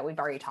shifts that we've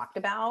already talked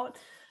about,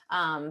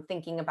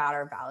 thinking about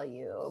our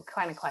value,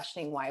 kind of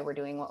questioning why we're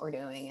doing what we're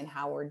doing and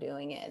how we're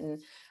doing it.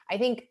 And I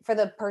think for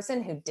the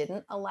person who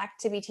didn't elect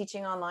to be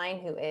teaching online,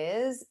 who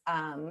is,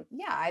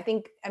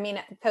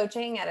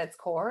 coaching at its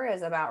core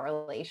is about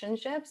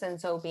relationships. And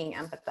so being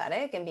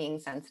empathetic and being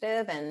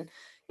sensitive, and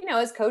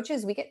as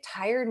coaches, we get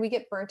tired, we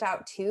get burnt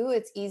out too.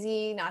 It's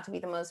easy not to be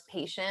the most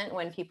patient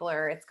when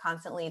it's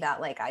constantly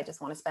that, like, I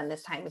just want to spend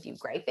this time with you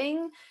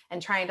griping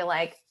and trying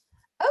to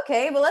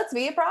okay, well, let's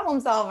be a problem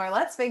solver.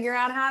 Let's figure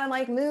out how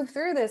to move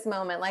through this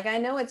moment. Like, I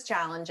know it's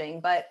challenging,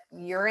 but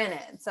you're in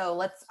it.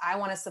 So I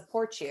want to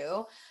support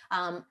you.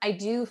 I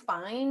do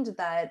find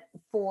that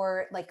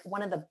for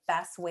one of the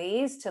best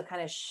ways to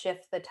kind of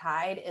shift the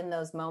tide in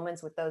those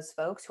moments with those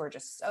folks who are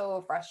just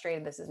so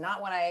frustrated, this is not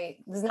why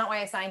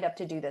I signed up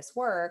to do this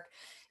work,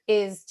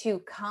 is to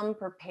come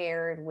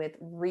prepared with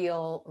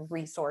real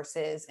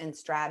resources and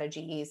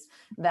strategies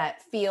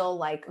that feel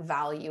like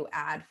value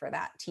add for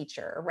that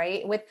teacher,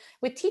 right? With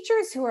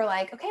teachers who are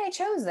like, okay, I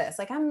chose this.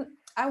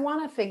 I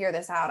want to figure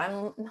this out. I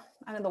know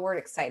the word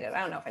excited.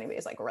 I don't know if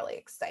anybody's really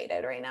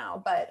excited right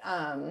now, but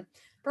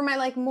for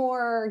my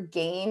more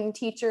game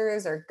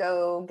teachers or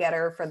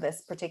go-getter for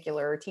this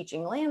particular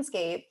teaching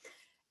landscape,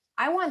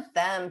 I want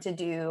them to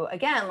do,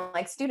 again,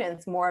 like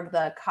students, more of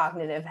the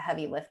cognitive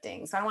heavy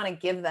lifting. So I want to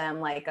give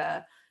them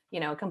a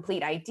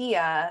complete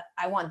idea.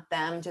 I want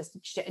them just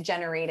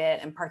generate it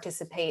and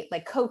participate,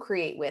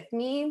 co-create with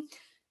me,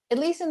 at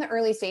least in the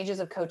early stages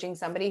of coaching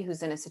somebody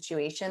who's in a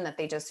situation that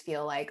they just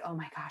feel like, oh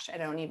my gosh, I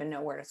don't even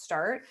know where to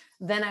start.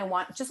 Then I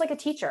want, just like a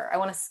teacher, I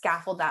want to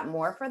scaffold that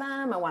more for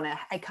them.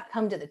 I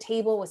come to the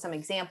table with some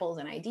examples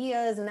and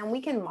ideas, and then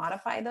we can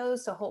modify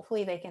those. So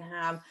hopefully they can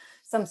have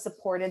some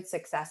supported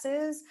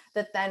successes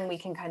that then we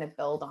can kind of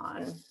build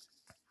on.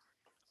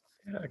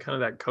 Yeah, kind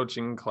of that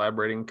coaching,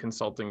 collaborating,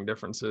 consulting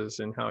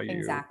differences in how you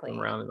Exactly. come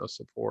around in those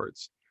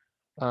supports.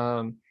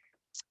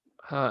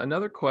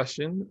 Another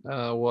question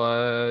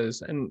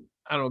was, and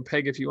I don't know,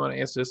 Peg, if you want to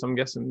answer this, I'm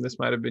guessing this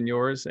might have been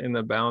yours in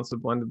the balance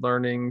of blended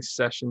learning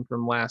session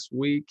from last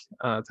week.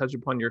 Touch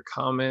upon your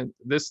comment.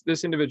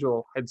 This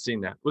individual had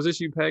seen that. Was this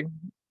you, Peg?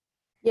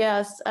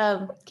 Yes,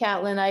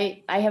 Catlin,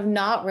 I have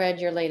not read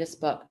your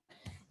latest book.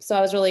 So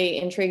I was really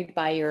intrigued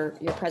by your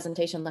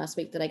presentation last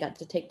week that I got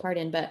to take part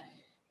in. But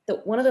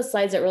one of the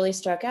slides that really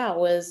struck out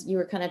was you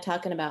were kind of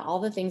talking about all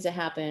the things that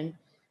happen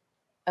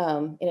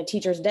in a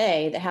teacher's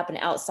day that happen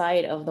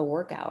outside of the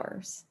work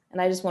hours. And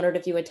I just wondered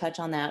if you would touch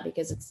on that,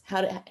 because it's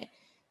how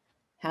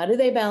do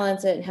they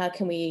balance it, and how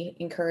can we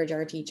encourage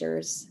our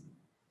teachers?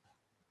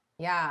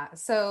 Yeah.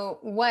 So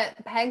what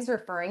Peg's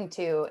referring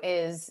to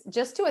is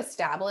just to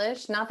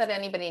establish, not that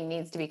anybody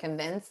needs to be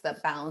convinced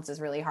that balance is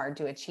really hard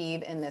to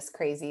achieve in this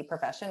crazy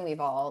profession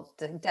we've all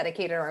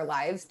dedicated our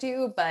lives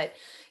to. But,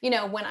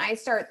 when I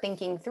start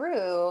thinking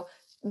through,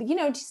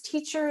 just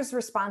teachers'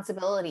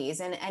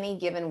 responsibilities in any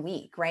given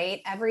week,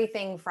 right?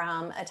 Everything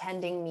from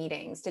attending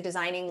meetings to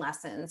designing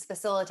lessons,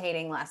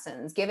 facilitating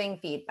lessons, giving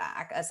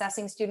feedback,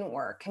 assessing student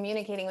work,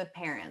 communicating with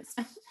parents.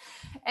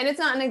 And it's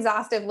not an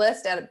exhaustive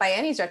list by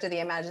any stretch of the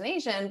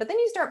imagination, but then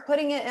you start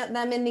putting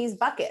them in these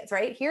buckets,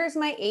 right? Here's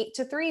my 8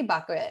 to 3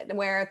 bucket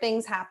where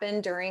things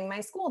happen during my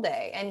school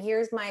day. And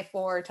here's my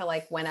 4 to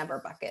like whenever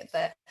bucket,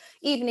 the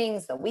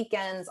evenings, the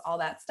weekends, all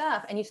that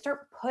stuff. And you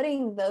start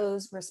putting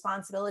those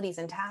responsibilities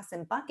and tasks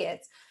in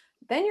buckets.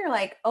 Then you're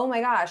like, oh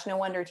my gosh, no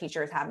wonder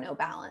teachers have no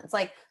balance.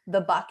 Like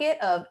the bucket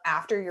of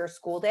after your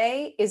school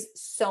day is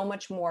so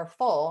much more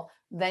full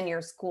than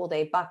your school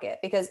day bucket,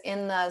 because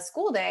in the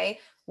school day,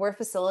 we're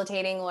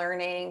facilitating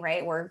learning,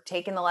 right? We're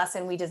taking the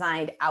lesson we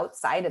designed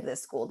outside of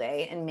this school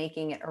day and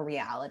making it a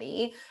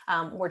reality.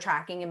 We're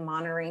tracking and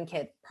monitoring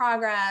kid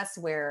progress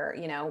where,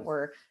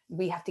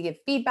 we have to give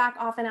feedback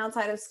often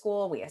outside of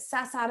school. We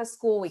assess out of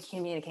school. We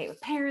communicate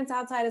with parents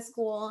outside of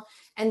school.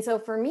 And so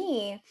for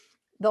me,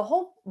 the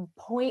whole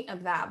point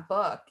of that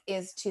book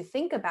is to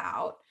think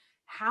about,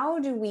 how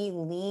do we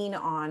lean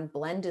on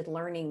blended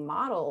learning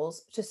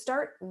models to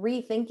start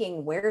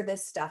rethinking where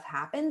this stuff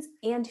happens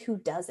and who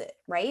does it,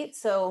 right?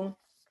 So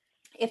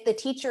if the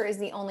teacher is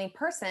the only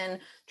person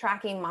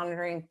tracking,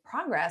 monitoring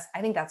progress,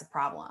 I think that's a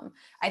problem.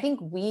 I think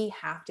we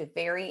have to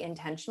very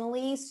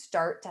intentionally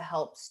start to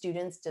help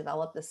students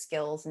develop the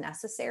skills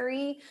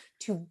necessary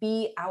to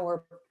be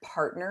our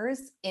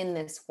partners in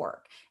this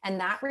work. And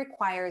that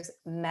requires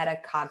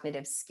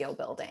metacognitive skill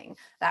building.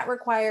 That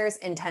requires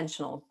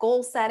intentional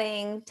goal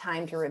setting,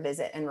 time to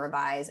revisit and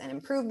revise and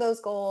improve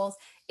those goals.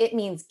 It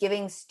means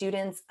giving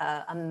students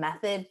a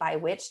method by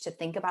which to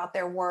think about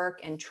their work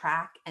and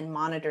track and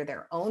monitor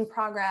their own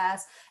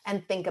progress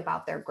and think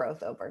about their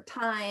growth over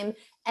time,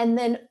 and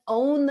then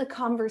own the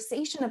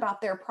conversation about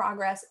their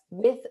progress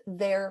with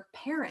their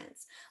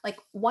parents. Like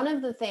one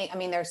of the things,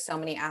 there's so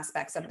many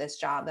aspects of this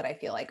job that I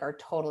feel like are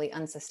totally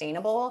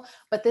unsustainable,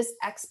 but this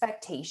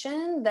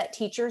expectation that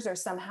teachers are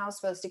somehow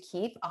supposed to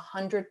keep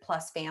 100+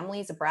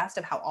 families abreast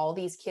of how all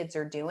these kids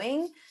are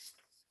doing,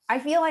 I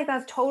feel like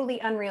that's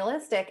totally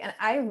unrealistic. And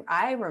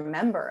I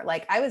remember,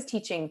 like, I was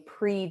teaching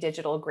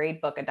pre-digital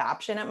gradebook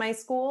adoption at my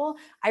school.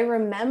 I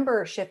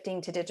remember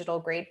shifting to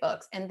digital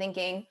gradebooks and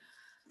thinking,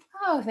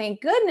 oh,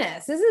 thank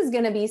goodness, this is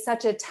going to be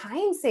such a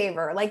time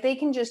saver. Like they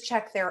can just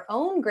check their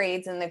own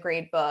grades in the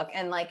gradebook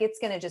and like, it's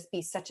going to just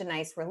be such a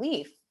nice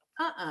relief.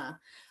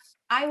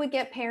 I would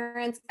get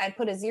parents, I'd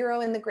put a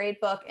 0 in the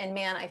gradebook, and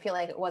man, I feel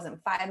like it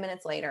wasn't 5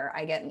 minutes later,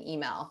 I get an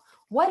email.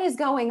 What is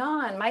going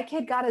on? My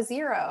kid got a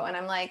 0. And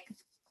I'm like,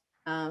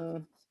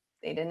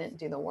 they didn't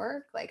do the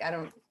work. Like, I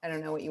don't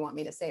know what you want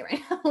me to say right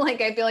now.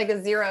 Like, I feel like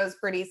a 0 is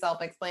pretty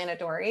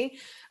self-explanatory.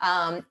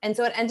 And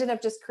so it ended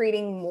up just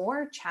creating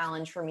more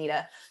challenge for me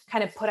to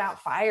kind of put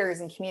out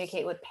fires and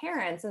communicate with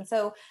parents. And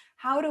so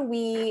how do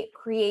we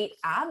create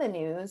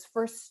avenues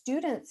for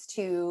students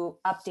to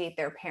update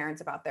their parents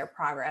about their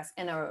progress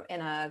in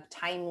a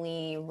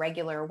timely,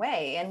 regular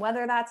way? And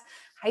whether that's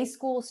high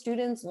school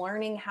students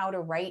learning how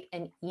to write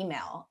an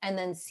email and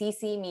then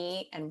CC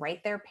me and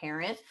write their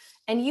parent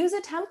and use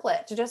a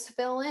template to just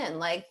fill in,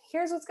 like,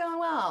 here's what's going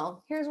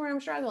well, here's where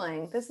I'm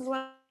struggling, this is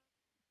what,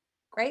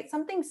 right?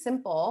 Something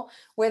simple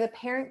where the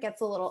parent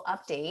gets a little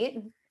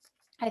update.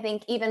 I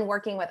think even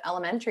working with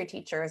elementary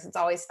teachers, it's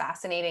always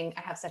fascinating.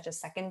 I have such a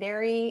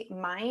secondary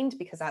mind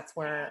because that's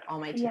where all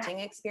my teaching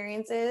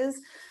experience is.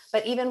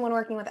 But even when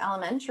working with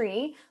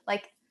elementary,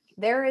 like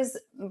there is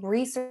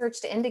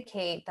research to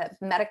indicate that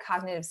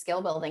metacognitive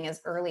skill building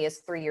as early as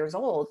 3 years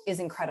old is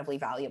incredibly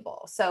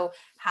valuable. So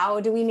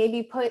how do we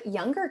maybe put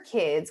younger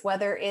kids,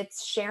 whether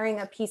it's sharing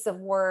a piece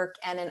of work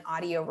and an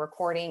audio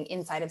recording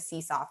inside of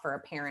Seesaw for a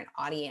parent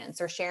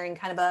audience, or sharing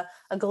kind of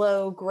a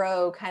glow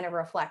grow kind of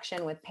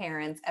reflection with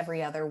parents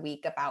every other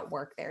week about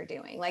work they're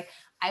doing? Like,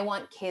 I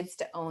want kids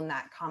to own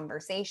that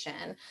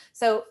conversation.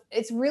 So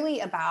it's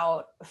really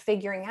about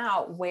figuring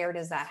out, where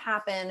does that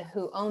happen?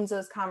 Who owns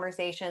those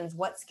conversations?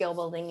 What skill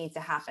building needs to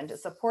happen to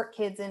support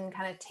kids in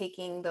kind of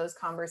taking those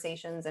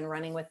conversations and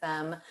running with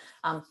them,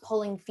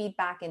 pulling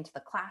feedback into the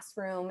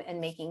classroom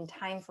and making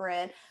time for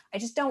it. I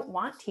just don't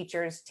want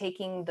teachers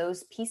taking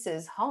those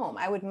pieces home.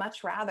 I would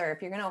much rather,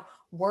 if you're going to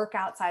work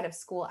outside of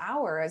school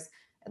hours,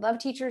 I'd love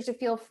teachers to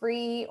feel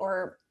free,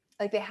 or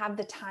like they have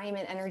the time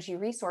and energy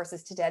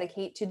resources to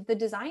dedicate to the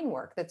design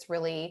work that's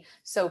really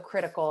so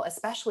critical,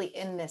 especially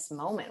in this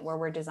moment where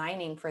we're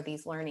designing for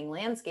these learning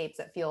landscapes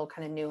that feel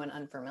kind of new and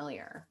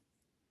unfamiliar.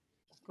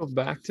 Go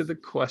back to the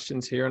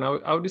questions here, and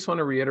I would just want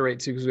to reiterate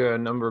too, because we have a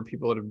number of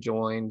people that have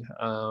joined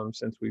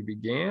since we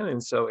began.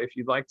 And so if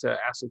you'd like to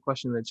ask a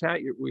question in the chat,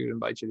 we would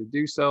invite you to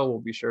do so. We'll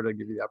be sure to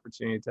give you the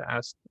opportunity to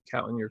ask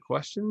Catlin your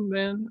question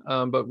then.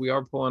 But we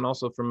are pulling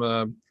also from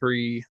a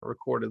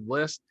pre-recorded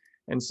list.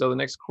 And so the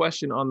next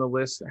question on the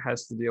list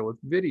has to deal with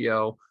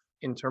video,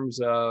 in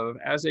terms of,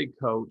 as a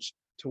coach,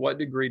 to what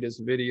degree does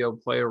video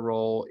play a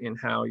role in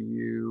how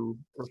you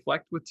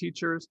reflect with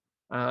teachers?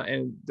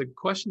 And the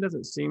question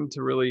doesn't seem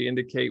to really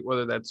indicate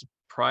whether that's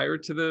prior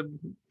to the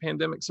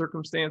pandemic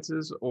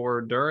circumstances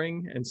or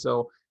during. And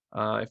so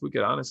if we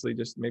could honestly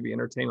just maybe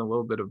entertain a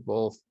little bit of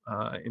both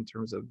in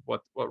terms of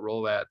what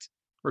role that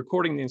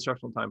recording the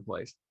instructional time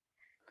plays.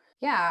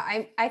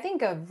 Yeah, I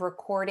think of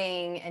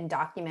recording and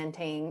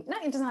documenting,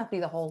 not, it doesn't have to be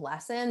the whole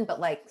lesson, but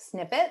like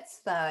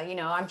snippets,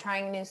 I'm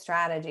trying a new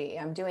strategy,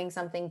 I'm doing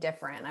something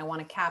different, I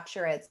want to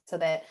capture it so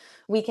that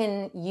we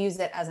can use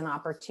it as an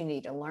opportunity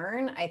to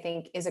learn, I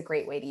think is a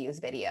great way to use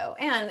video.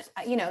 And,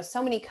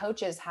 so many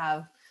coaches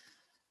have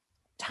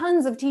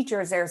tons of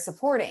teachers they're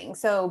supporting.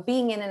 So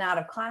being in and out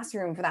of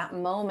classroom for that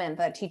moment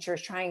that teacher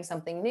is trying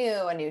something new,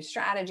 a new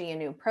strategy, a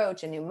new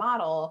approach, a new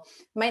model,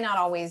 might not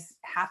always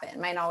happen,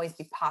 might not always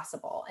be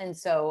possible. And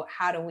so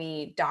how do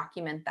we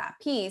document that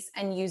piece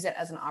and use it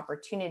as an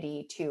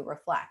opportunity to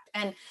reflect?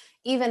 And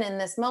even in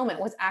this moment,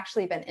 what's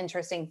actually been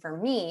interesting for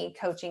me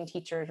coaching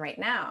teachers right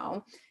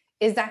now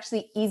is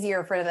actually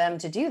easier for them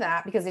to do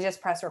that, because they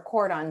just press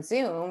record on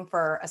Zoom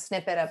for a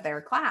snippet of their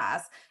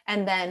class,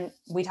 and then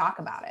we talk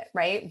about it,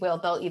 right?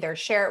 They'll either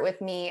share it with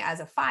me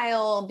as a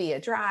file via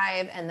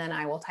Drive, and then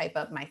I will type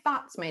up my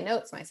thoughts, my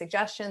notes, my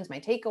suggestions, my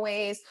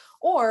takeaways,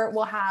 or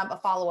we'll have a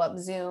follow-up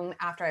Zoom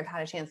after I've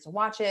had a chance to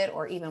watch it,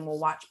 or even we'll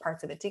watch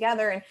parts of it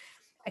together. And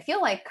I feel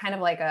like kind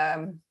of like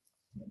a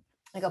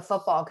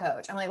football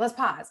coach. I'm like, let's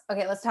pause.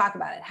 Okay, let's talk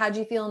about it. How'd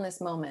you feel in this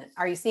moment?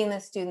 Are you seeing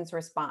the student's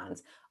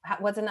response?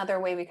 What's another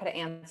way we could have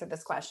answered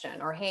this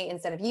question? Or, hey,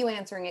 instead of you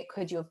answering it,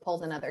 could you have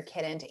pulled another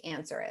kid in to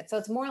answer it? So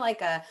it's more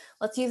like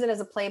let's use it as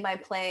a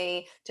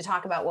play-by-play to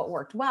talk about what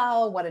worked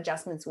well, what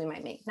adjustments we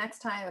might make next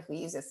time if we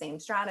use the same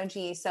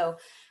strategy. So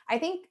I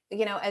think,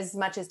 as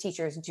much as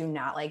teachers do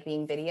not like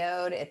being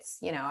videoed, it's,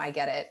 I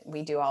get it.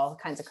 We do all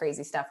kinds of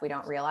crazy stuff we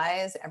don't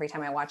realize. Every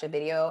time I watch a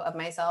video of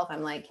myself,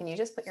 I'm like, can you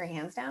just put your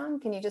hands down?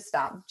 Can you just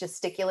stop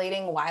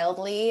gesticulating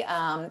wildly?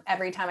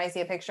 Every time I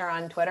see a picture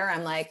on Twitter,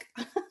 I'm like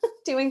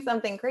doing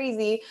something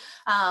crazy.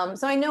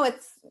 So I know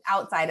it's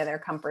outside of their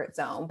comfort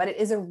zone, but it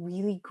is a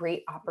really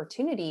great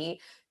opportunity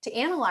to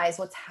analyze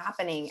what's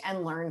happening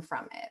and learn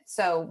from it.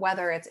 So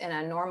whether it's in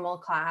a normal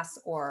class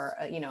or,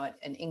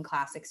 an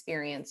in-class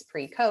experience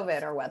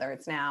pre-COVID, or whether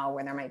it's now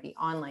when there might be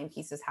online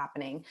pieces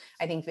happening,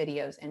 I think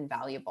video is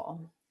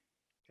invaluable.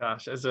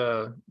 Gosh, as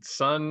a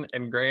son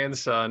and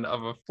grandson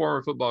of a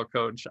former football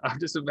coach, I'm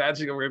just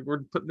imagining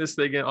we're putting this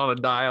thing on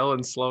a dial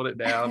and slowing it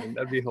down, and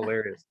that'd be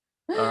hilarious.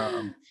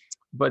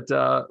 But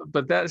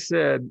that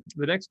said,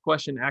 the next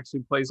question actually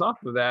plays off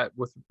of that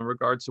with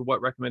regards to what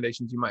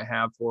recommendations you might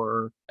have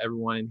for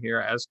everyone in here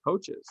as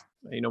coaches.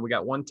 We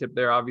got one tip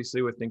there,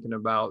 obviously, with thinking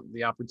about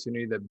the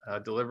opportunity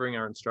that delivering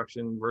our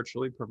instruction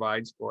virtually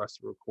provides for us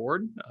to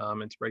record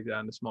and to break it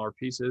down into smaller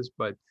pieces.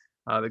 But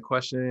the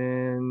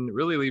question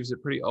really leaves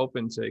it pretty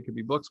open to, it could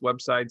be books,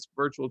 websites,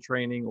 virtual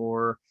training,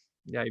 or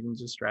even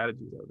just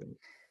strategies, I think.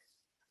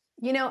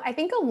 I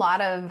think a lot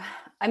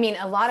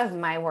of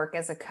my work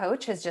as a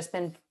coach has just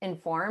been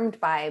informed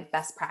by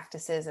best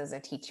practices as a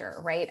teacher,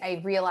 right?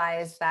 I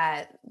realize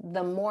that I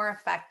am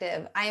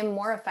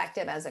more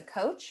effective as a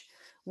coach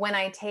when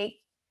I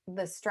take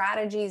the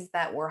strategies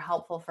that were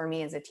helpful for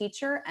me as a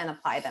teacher and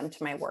apply them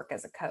to my work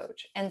as a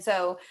coach. And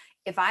so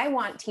if I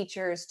want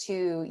teachers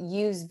to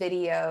use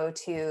video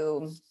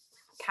to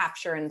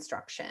capture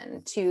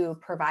instruction, to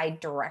provide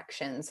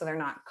directions so they're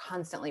not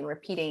constantly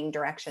repeating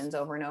directions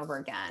over and over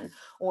again,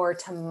 or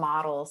to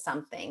model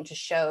something to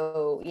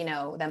show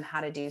them how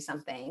to do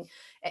something.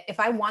 If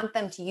I want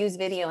them to use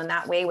video in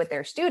that way with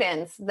their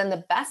students, then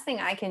the best thing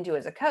I can do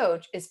as a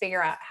coach is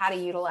figure out how to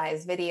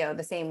utilize video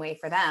the same way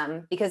for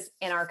them, because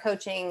in our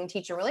coaching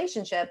teacher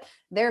relationship,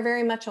 they're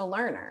very much a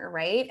learner,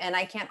 right? And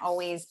I can't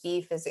always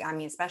be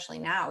especially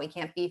now, we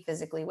can't be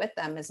physically with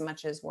them as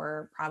much as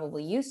we're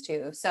probably used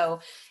to. So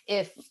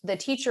if the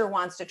teacher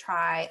wants to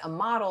try a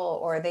model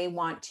or they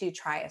want to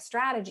try a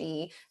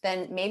strategy,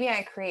 then maybe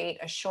I create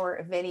a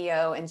short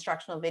video,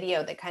 instructional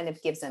video that kind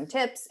of gives them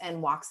tips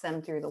and walks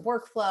them through the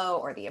workflow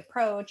or the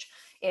approach.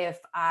 If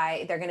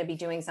they're going to be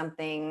doing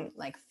something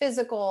like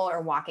physical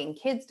or walking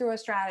kids through a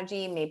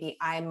strategy, maybe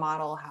I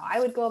model how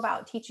I would go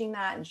about teaching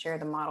that and share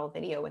the model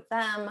video with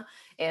them.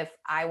 If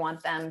I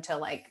want them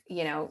to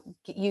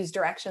use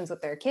directions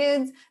with their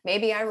kids,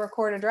 maybe I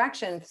record a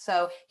direction.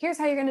 So here's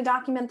how you're going to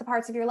document the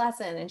parts of your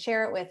lesson and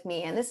share it with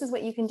me. And this is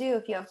what you can do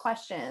if you have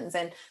questions.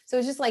 And so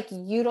it's just like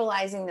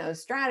utilizing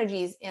those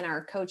strategies in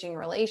our coaching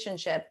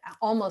relationship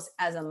almost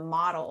as a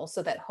model,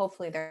 so that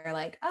hopefully they're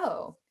like,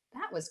 oh,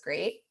 that was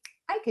great.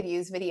 I could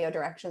use video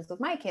directions with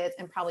my kids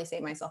and probably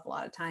save myself a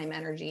lot of time,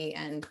 energy,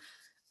 and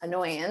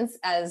annoyance,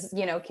 as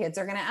kids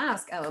are going to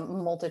ask a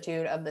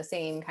multitude of the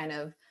same kind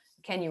of,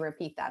 can you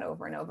repeat that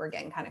over and over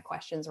again kind of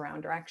questions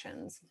around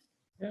directions.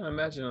 Yeah, I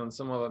imagine on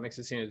some level that makes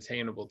it seem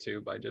attainable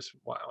too, by just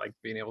like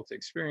being able to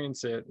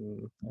experience it,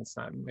 and it's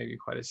not maybe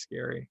quite as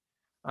scary.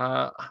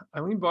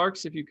 Eileen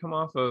Barks, if you come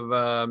off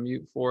of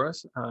mute for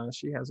us,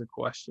 she has a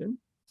question.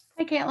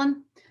 Hi,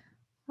 Catlin.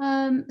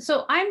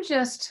 So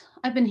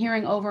I've been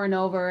hearing over and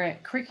over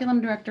at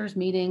curriculum directors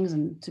meetings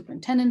and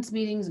superintendents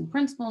meetings and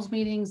principals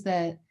meetings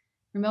that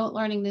remote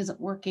learning isn't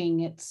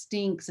working. It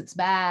stinks. It's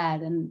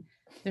bad. And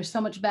there's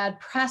so much bad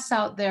press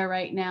out there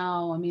right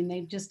now. I mean,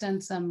 they've just done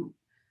some,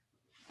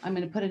 I'm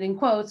going to put it in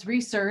quotes,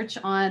 research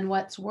on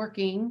what's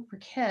working for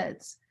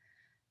kids.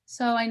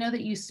 So I know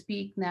that you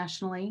speak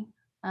nationally.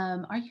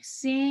 Are you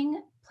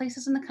seeing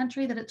places in the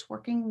country that it's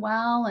working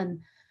well?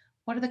 And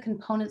what are the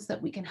components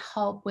that we can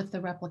help with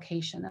the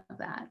replication of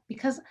that?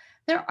 Because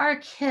there are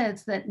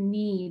kids that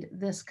need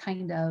this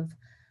kind of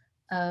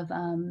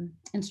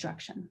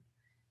instruction.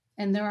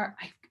 And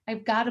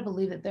I've got to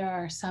believe that there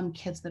are some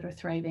kids that are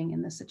thriving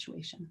in this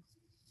situation.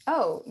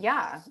 Oh,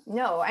 yeah.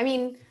 No, I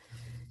mean,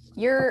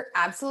 you're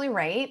absolutely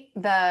right.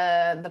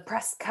 The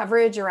press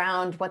coverage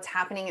around what's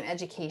happening in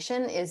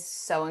education is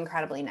so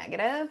incredibly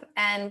negative.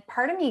 And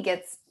part of me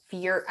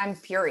I'm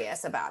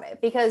furious about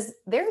it, because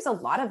there's a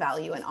lot of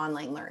value in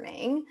online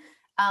learning.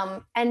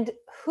 And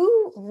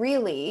who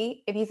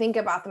really, if you think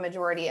about the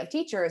majority of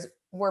teachers,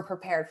 were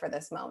prepared for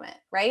this moment,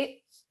 right?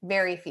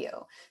 Very few.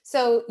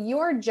 So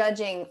you're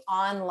judging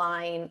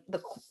online,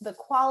 the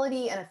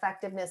quality and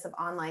effectiveness of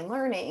online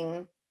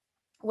learning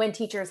when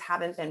teachers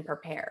haven't been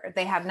prepared.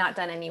 They have not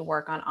done any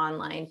work on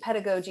online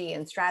pedagogy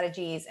and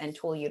strategies and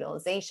tool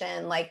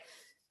utilization. Like,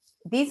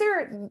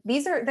 there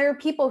are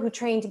people who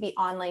train to be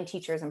online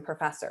teachers and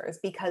professors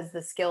because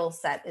the skill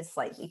set is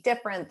slightly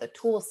different, the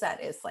tool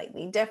set is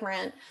slightly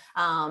different,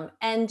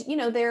 and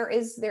there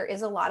is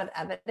a lot of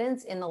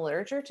evidence in the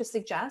literature to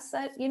suggest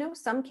that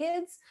some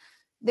kids,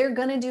 they're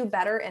going to do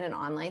better in an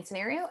online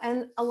scenario,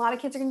 and a lot of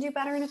kids are going to do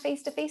better in a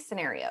face-to-face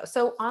scenario.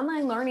 So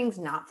online learning is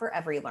not for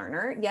every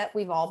learner, yet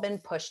we've all been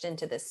pushed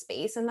into this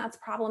space, and that's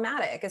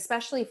problematic,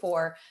 especially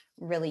for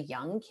really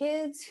young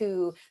kids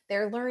who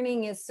their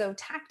learning is so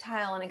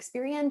tactile and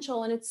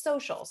experiential and it's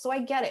social. So I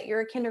get it. You're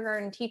a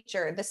kindergarten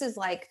teacher. This is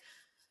like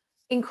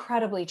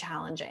incredibly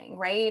challenging,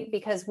 right?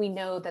 Because we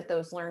know that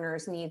those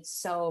learners need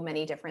so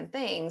many different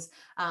things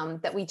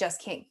that we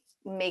just can't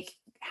make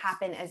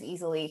happen as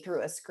easily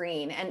through a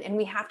screen. And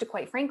we have to,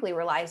 quite frankly,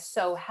 rely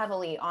so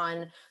heavily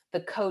on the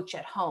coach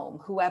at home,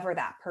 whoever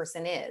that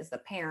person is, the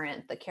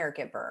parent, the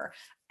caregiver.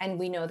 And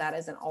we know that there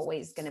isn't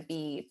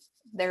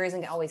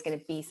always going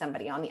to be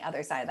somebody on the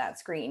other side of that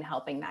screen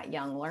helping that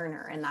young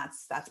learner. And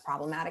that's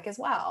problematic as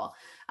well.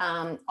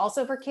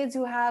 Also for kids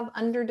who have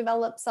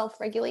underdeveloped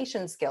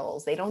self-regulation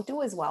skills, they don't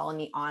do as well in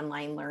the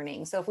online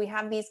learning. So if we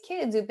have these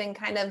kids who've been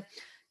kind of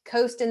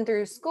coasting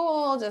through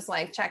school, just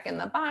like checking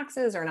the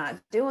boxes or not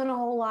doing a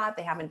whole lot,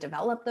 they haven't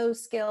developed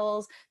those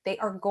skills, they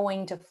are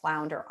going to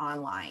flounder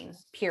online,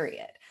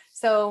 period.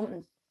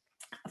 So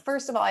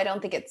first of all, I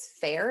don't think it's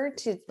fair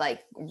to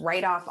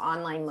write off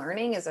online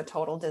learning as a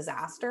total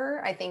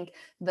disaster. I think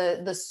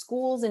the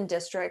schools and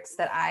districts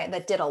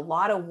that did a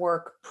lot of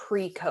work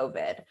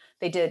pre-COVID,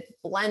 they did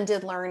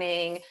blended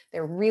learning,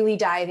 they're really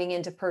diving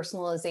into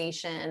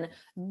personalization.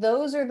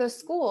 Those are the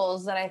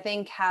schools that I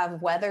think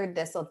have weathered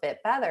this a bit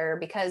better,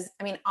 because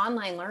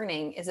online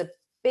learning is a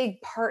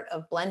big part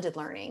of blended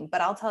learning.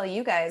 But I'll tell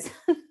you guys,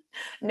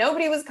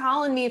 nobody was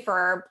calling me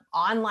for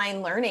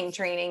online learning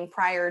training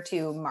prior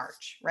to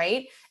March,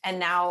 right? And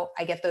now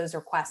I get those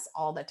requests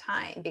all the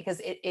time because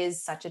it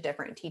is such a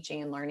different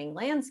teaching and learning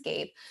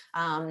landscape.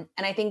 And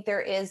I think there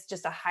is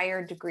just a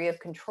higher degree of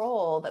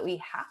control that we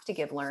have to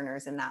give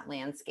learners in that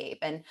landscape.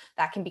 And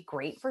that can be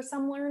great for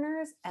some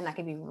learners, and that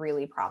can be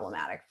really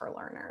problematic for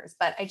learners.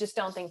 But I just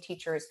don't think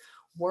teachers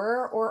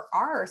were or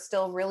are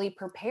still really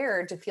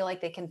prepared to feel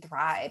like they can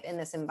thrive in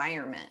this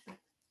environment.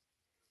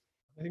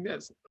 I think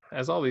that's,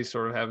 as all these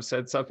sort of have,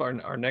 sets up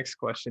our next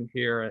question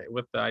here,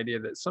 with the idea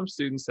that some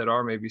students that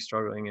are maybe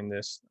struggling in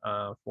this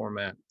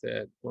format,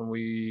 that when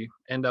we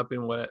end up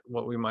in what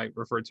we might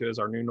refer to as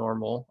our new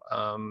normal,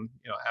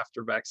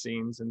 after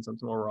vaccines and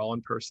something where we're all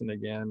in person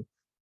again,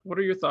 what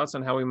are your thoughts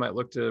on how we might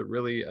look to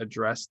really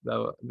address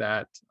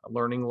that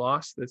learning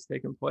loss that's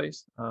taken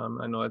place?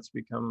 I know it's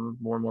become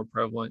more and more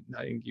prevalent,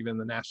 I think even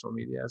the national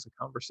media as a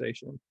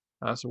conversation.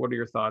 So what are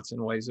your thoughts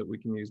and ways that we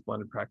can use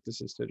blended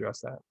practices to address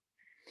that?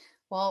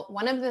 Well,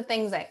 one of the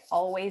things I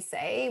always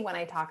say when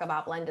I talk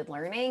about blended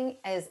learning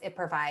is it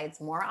provides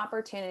more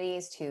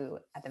opportunities to,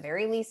 at the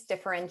very least,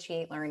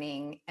 differentiate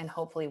learning and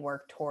hopefully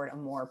work toward a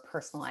more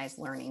personalized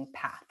learning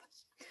path.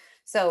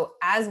 So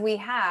as we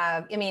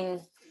have,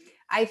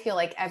 I feel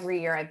like every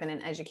year I've been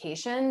in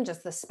education,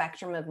 just the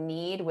spectrum of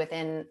need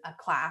within a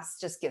class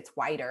just gets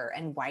wider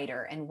and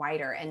wider and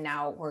wider. And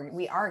now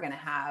we are going to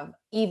have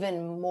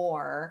even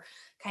more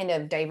kind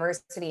of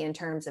diversity in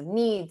terms of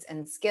needs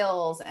and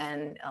skills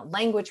and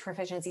language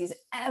proficiencies,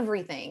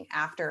 everything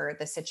after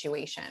the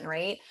situation,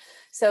 right?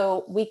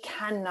 So we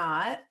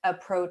cannot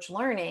approach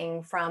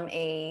learning from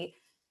a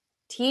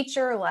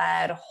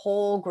teacher-led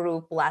whole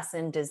group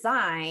lesson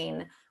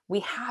design. We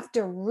have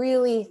to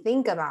really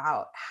think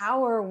about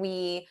how are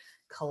we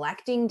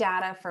collecting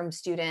data from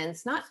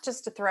students, not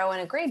just to throw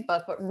in a grade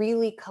book, but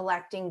really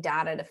collecting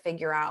data to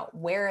figure out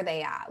where are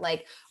they at.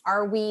 Like,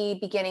 are we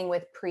beginning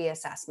with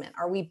pre-assessment?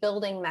 Are we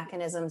building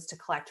mechanisms to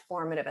collect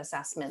formative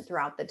assessment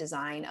throughout the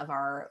design of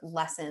our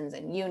lessons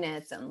and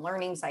units and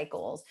learning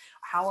cycles?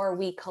 How are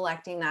we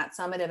collecting that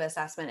summative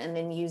assessment and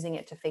then using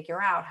it to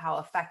figure out how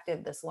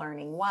effective this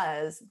learning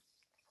was?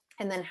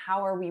 And then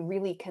how are we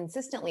really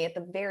consistently, at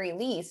the very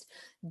least,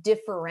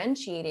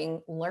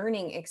 differentiating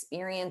learning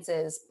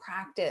experiences,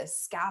 practice,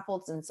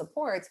 scaffolds, and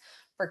supports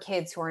for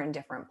kids who are in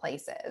different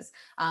places,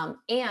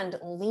 and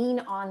lean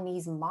on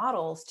these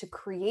models to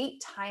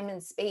create time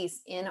and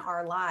space in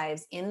our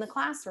lives in the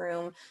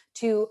classroom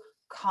to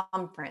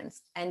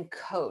conference and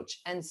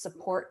coach and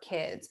support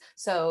kids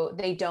so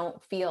they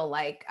don't feel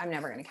like I'm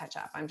never going to catch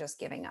up. I'm just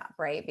giving up,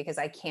 right? Because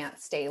I can't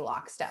stay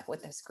lockstep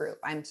with this group.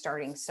 I'm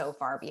starting so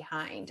far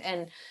behind.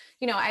 And,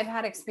 I've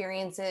had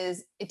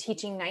experiences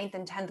teaching 9th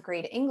and 10th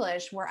grade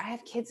English where I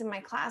have kids in my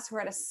class who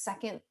are at a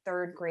 2nd,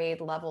 3rd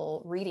grade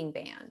level reading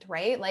band,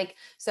 right? Like,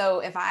 so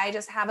if I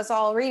just have us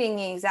all reading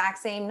the exact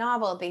same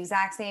novel at the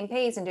exact same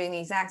pace and doing the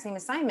exact same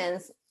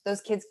assignments,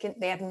 those kids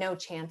they have no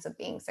chance of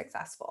being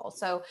successful.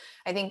 So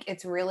I think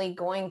it's really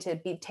going to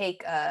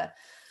take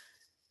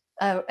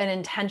an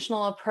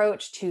intentional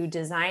approach to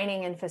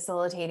designing and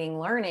facilitating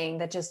learning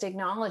that just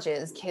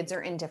acknowledges kids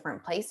are in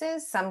different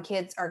places. Some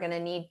kids are going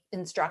to need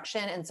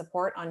instruction and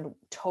support on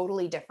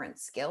totally different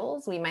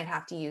skills. We might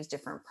have to use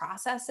different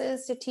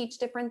processes to teach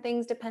different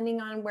things depending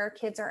on where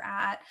kids are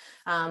at.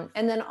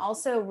 And then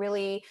also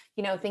really,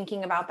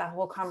 thinking about that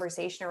whole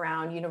conversation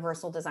around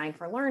universal design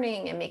for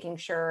learning and making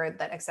sure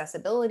that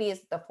accessibility is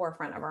at the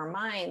forefront of our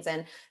minds.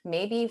 And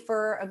maybe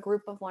for a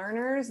group of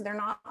learners, they're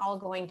not all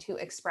going to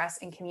express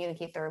and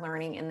communicate their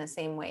learning in the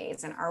same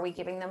ways. And are we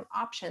giving them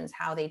options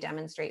how they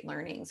demonstrate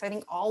learning? So I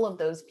think all of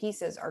those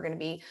pieces are going to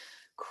be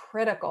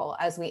critical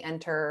as we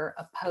enter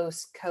a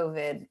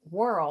post-COVID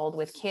world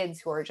with kids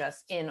who are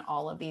just in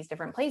all of these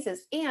different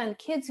places and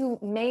kids who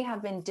may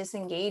have been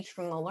disengaged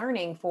from the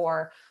learning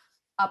for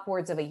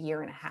upwards of a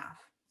year and a half.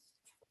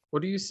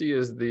 What do you see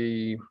as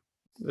the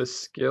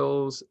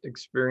skills,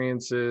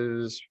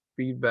 experiences,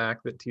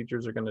 feedback that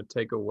teachers are going to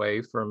take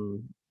away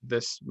from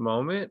this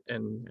moment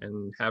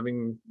and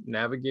having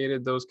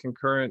navigated those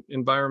concurrent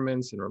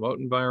environments and remote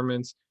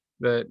environments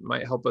that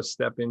might help us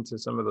step into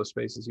some of those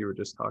spaces you were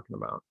just talking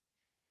about?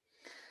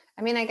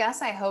 I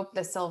guess I hope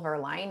the silver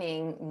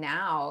lining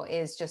now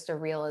is just a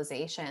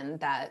realization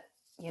that,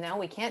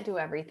 we can't do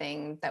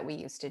everything that we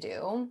used to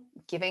do,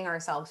 giving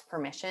ourselves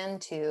permission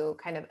to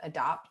kind of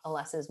adopt a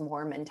less is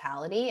more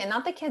mentality. And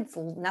not that kids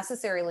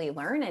necessarily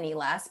learn any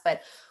less,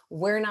 but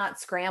we're not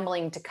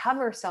scrambling to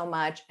cover so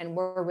much. And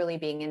we're really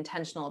being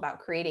intentional about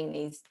creating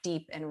these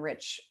deep and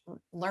rich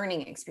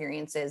learning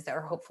experiences that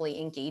are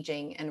hopefully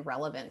engaging and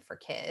relevant for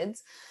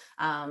kids.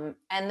 And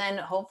then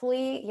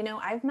hopefully,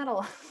 I've met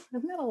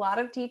a lot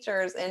of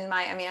teachers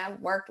I've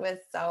worked with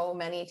so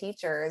many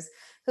teachers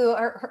who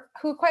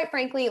quite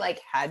frankly, like,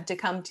 had to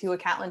come to a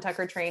Catlin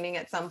Tucker training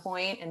at some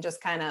point and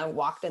just kind of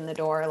walked in the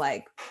door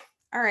like,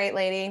 all right,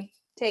 lady,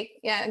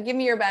 give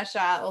me your best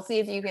shot. We'll see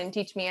if you can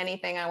teach me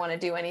anything I want to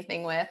do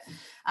anything with.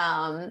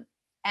 And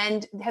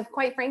have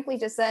quite frankly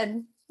just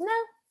said, no,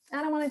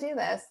 I don't want to do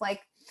this. Like,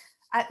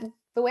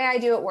 the way I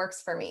do it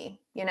works for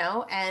me,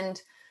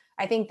 and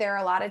I think there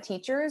are a lot of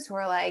teachers who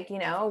are like,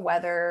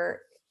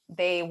 whether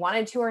they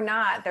wanted to or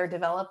not, they're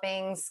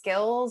developing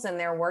skills and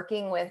they're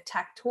working with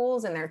tech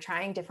tools and they're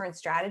trying different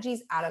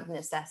strategies out of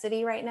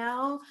necessity right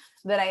now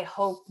that I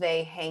hope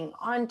they hang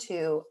on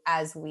to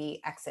as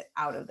we exit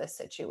out of this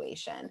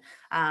situation.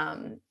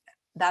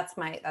 That's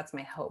my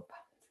hope.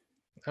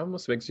 It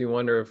almost makes you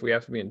wonder if we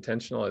have to be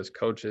intentional as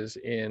coaches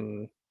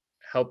in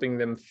helping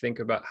them think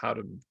about how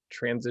to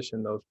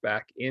transition those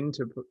back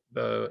into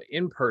the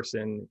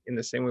in-person in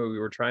the same way we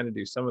were trying to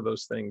do some of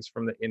those things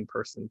from the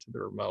in-person to the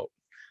remote.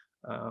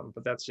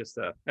 But that's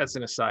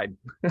an aside.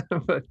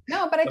 But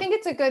I think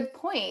it's a good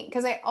point,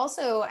 because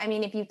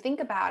if you think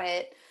about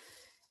it,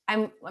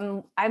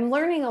 I'm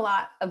learning a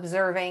lot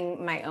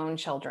observing my own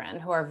children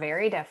who are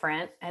very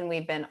different, and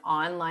we've been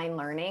online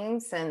learning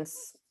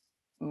since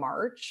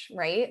March,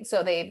 right?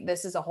 So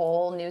this is a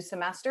whole new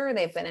semester.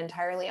 They've been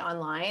entirely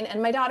online.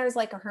 And my daughter's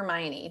like a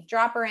Hermione.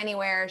 Drop her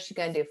anywhere, she's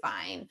going to do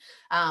fine.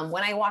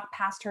 When I walk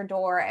past her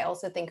door, I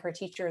also think her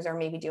teachers are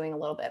maybe doing a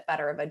little bit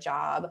better of a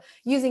job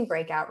using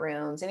breakout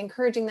rooms and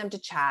encouraging them to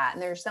chat.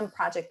 And there's some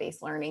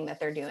project-based learning that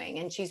they're doing.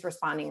 And she's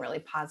responding really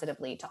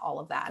positively to all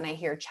of that. And I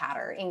hear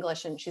chatter,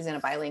 English, and she's in a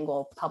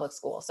bilingual public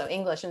school. So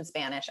English and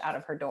Spanish out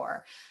of her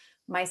door.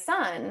 My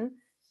son,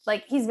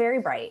 like, he's very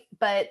bright,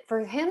 but for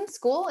him,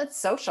 school, it's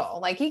social.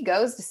 Like, he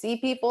goes to see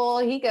people,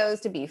 he goes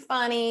to be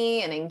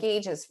funny and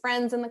engage his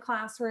friends in the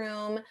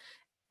classroom.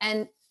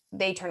 And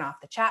they turn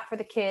off the chat for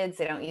the kids.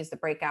 They don't use the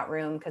breakout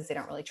room because they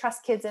don't really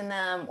trust kids in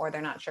them, or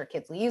they're not sure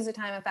kids will use the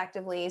time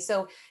effectively.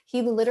 So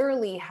he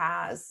literally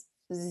has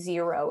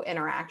zero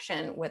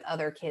interaction with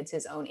other kids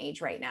his own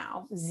age right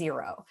now,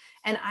 zero.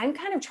 And I'm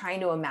kind of trying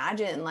to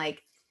imagine,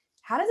 like,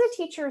 how does a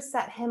teacher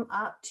set him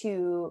up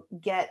to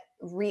get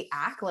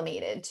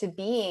reacclimated to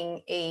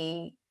being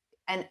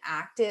an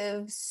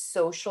active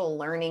social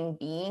learning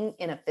being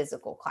in a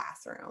physical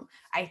classroom?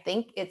 I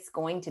think it's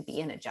going to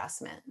be an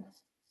adjustment.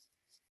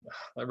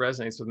 That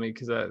resonates with me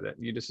because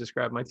you just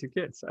described my two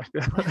kids.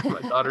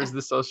 My daughter's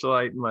the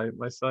socialite, and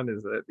my son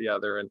is the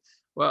other. And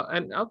well,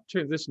 and I'll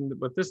transition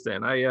with this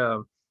then. I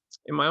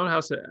in my own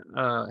house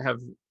have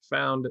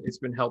found it's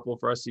been helpful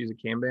for us to use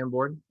a Kanban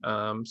board.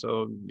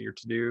 So your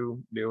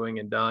to-do, doing,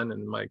 and done,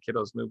 and my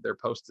kiddos move their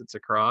Post-its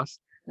across.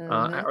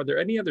 Are there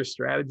any other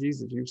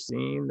strategies that you've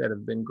seen that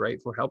have been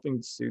great for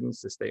helping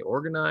students to stay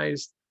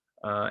organized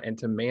and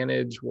to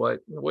manage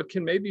what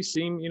can maybe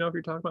seem, if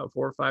you're talking about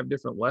 4 or 5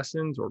 different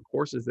lessons or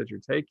courses that you're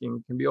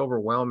taking, can be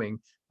overwhelming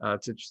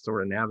to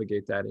sort of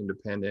navigate that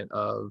independent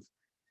of,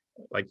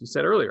 like you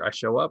said earlier, I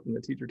show up and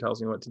the teacher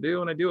tells me what to do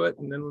and I do it,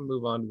 and then we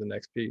move on to the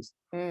next piece.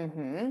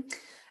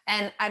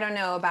 And I don't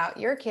know about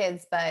your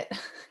kids, but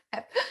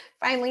I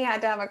finally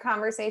had to have a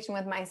conversation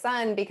with my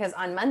son because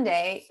on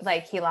Monday,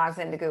 like, he logs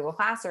into Google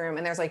Classroom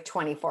and there's like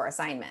 24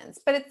 assignments,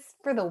 but it's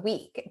for the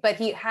week. But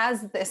he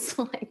has this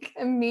like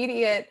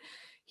immediate,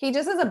 he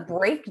just has a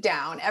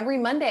breakdown every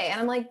Monday. And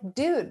I'm like,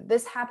 dude,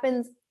 this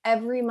happens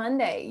every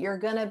Monday. You're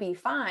going to be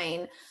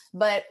fine.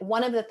 But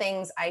one of the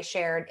things I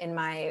shared in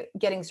my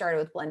Getting Started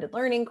with Blended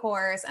Learning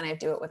course, and I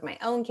do it with my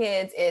own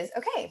kids, is,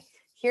 okay,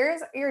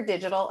 here's your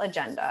digital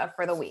agenda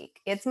for the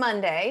week. It's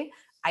Monday.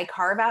 I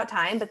carve out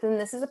time, but then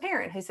this is a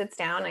parent who sits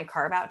down and I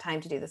carve out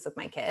time to do this with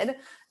my kid.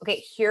 Okay,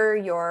 here are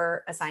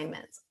your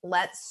assignments.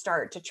 Let's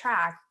start to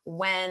track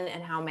when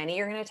and how many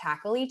you're going to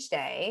tackle each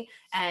day.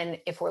 And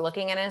if we're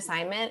looking at an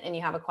assignment and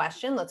you have a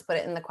question, let's put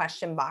it in the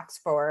question box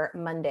for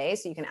Monday.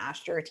 So you can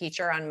ask your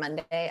teacher on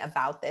Monday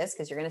about this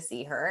because you're going to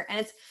see her.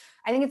 And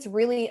I think it's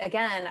really,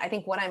 again, I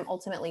think what I'm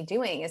ultimately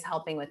doing is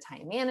helping with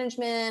time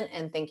management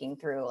and thinking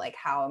through like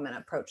how I'm going to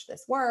approach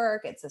this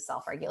work. It's a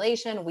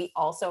self-regulation. We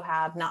also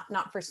have not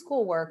for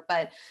schoolwork,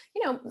 but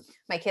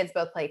my kids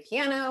both play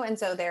piano. And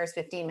so there's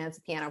 15 minutes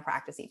of piano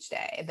practice each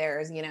day.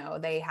 There's,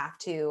 they have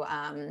to,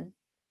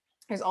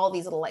 there's all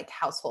these little like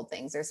household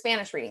things. There's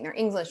Spanish reading, there's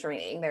English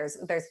reading.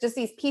 There's just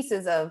these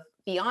pieces of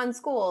beyond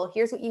school.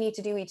 Here's what you need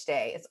to do each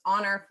day. It's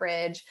on our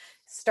fridge,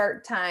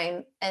 start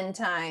time, end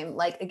time.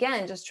 Like,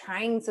 again, just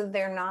trying so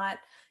they're not,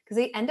 because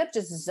they end up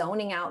just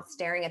zoning out,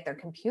 staring at their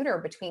computer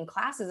between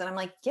classes. And I'm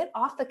like, get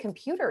off the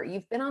computer.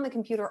 You've been on the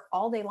computer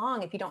all day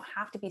long. If you don't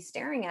have to be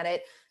staring at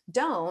it,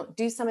 don't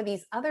do some of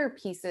these other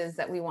pieces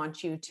that we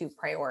want you to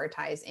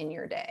prioritize in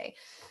your day.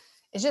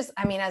 It's just,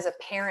 I mean, as a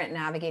parent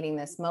navigating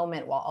this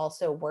moment while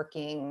also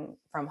working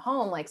from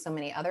home, like so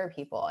many other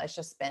people, it's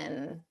just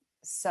been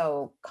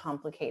so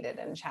complicated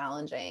and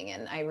challenging.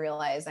 And I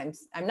realize I'm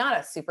not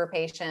a super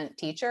patient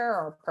teacher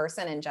or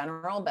person in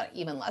general, but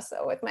even less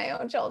so with my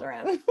own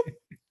children.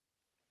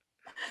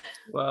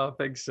 Well,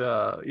 thanks.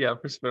 For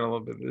spending a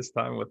little bit of this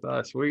time with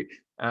us. We,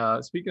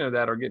 speaking of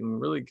that, are getting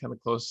really kind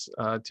of close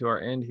to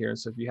our end here.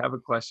 So if you have a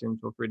question,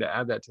 feel free to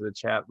add that to the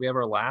chat. We have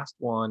our last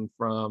one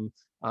from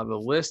the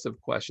list of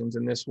questions,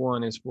 and this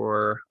one is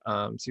for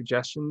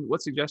suggestion.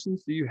 What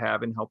suggestions do you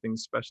have in helping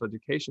special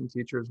education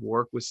teachers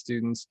work with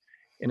students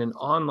in an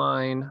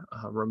online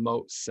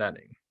remote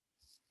setting?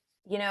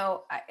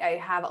 I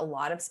have a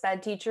lot of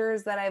SPED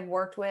teachers that I've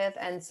worked with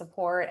and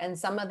support, and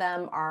some of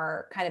them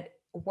are kind of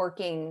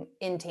working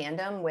in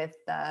tandem with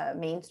the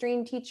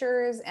mainstream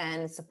teachers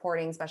and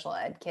supporting special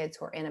ed kids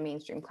who are in a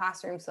mainstream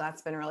classroom. So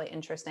that's been really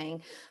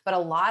interesting. But a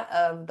lot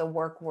of the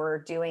work we're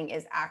doing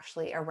is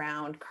actually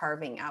around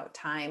carving out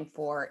time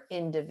for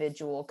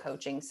individual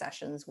coaching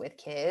sessions with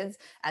kids,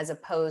 as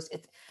opposed,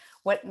 it's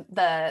what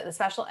the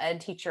special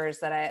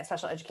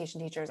education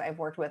teachers I've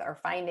worked with are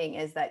finding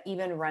is that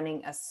even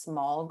running a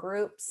small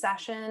group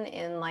session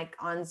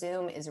on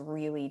Zoom is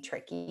really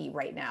tricky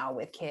right now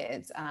with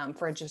kids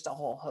for just a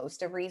whole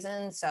host of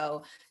reasons.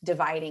 So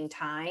dividing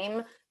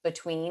time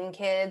between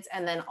kids,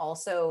 and then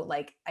also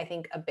I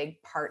think a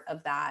big part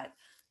of that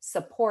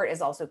support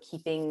is also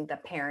keeping the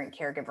parent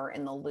caregiver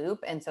in the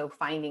loop. And so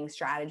finding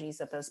strategies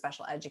that those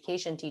special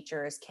education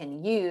teachers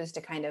can use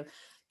to kind of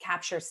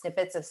capture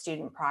snippets of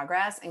student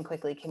progress and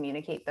quickly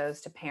communicate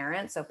those to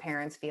parents. So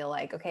parents feel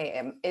like,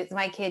 okay, is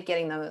my kid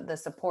getting the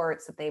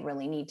supports that they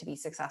really need to be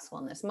successful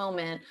in this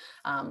moment?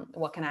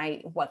 What can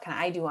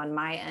I do on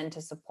my end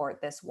to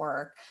support this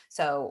work?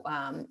 So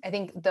I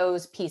think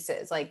those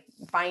pieces, like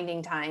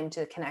finding time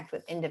to connect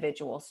with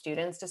individual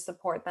students to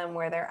support them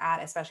where they're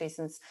at, especially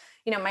since,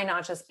 it might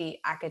not just be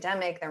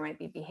academic, there might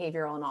be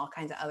behavioral and all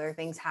kinds of other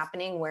things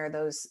happening where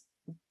those,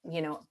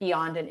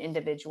 beyond an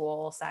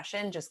individual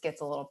session just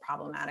gets a little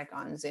problematic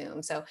on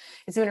Zoom. So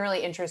it's been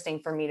really interesting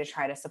for me to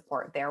try to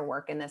support their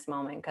work in this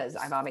moment, because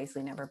I've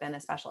obviously never been a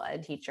special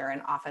ed teacher.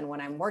 And often when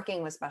I'm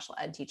working with special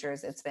ed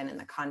teachers, it's been in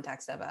the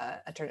context of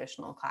a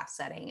traditional class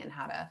setting and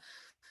how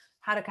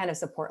to kind of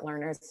support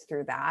learners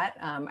through that.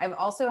 I've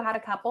also had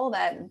a couple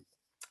that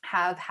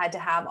have had to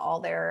have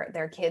all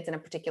their kids in a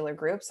particular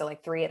group, so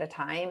like 3 at a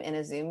time in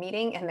a Zoom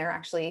meeting, and they're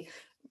actually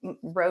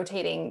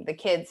rotating the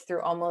kids through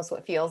almost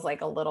what feels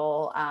like a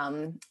little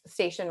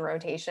station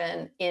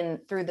rotation in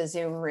through the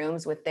Zoom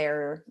rooms with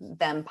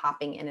them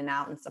popping in and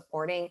out and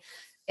supporting.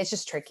 It's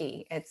just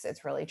tricky. It's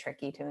really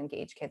tricky to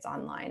engage kids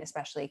online,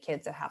 especially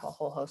kids that have a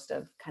whole host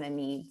of kind of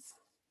needs.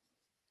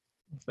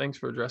 Thanks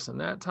for addressing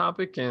that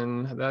topic.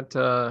 And that's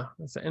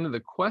the end of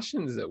the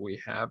questions that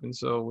we have. And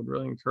so would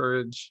really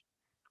encourage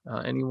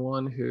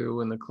anyone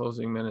who in the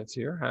closing minutes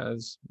here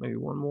has maybe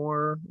one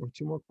more or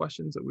two more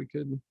questions that we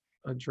could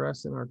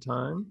address in our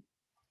time.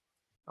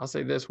 I'll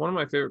say this, one of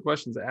my favorite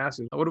questions to ask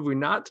is, what have we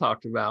not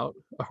talked about?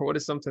 Or what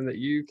is something that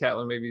you,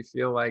 Catlin, maybe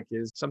feel like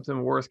is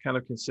something worth kind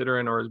of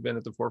considering or has been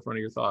at the forefront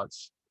of your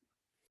thoughts?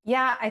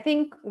 Yeah, I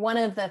think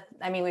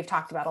we've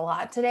talked about a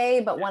lot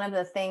today, but one of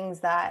the things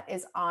that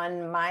is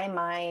on my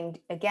mind,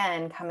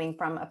 again, coming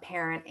from a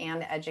parent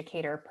and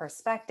educator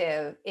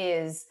perspective,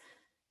 is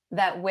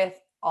that with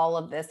all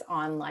of this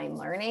online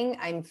learning,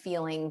 I'm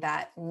feeling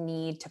that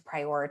need to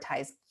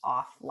prioritize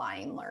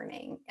offline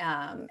learning.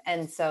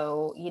 And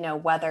so,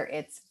 whether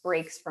it's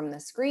breaks from the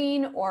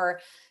screen or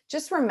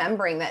just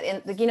remembering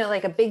that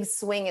like a big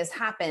swing has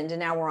happened and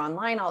now we're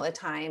online all the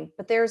time,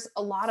 but there's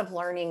a lot of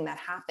learning that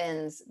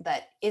happens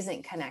that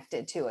isn't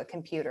connected to a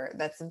computer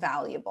that's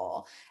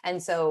valuable.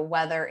 And so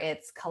whether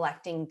it's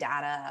collecting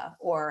data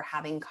or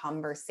having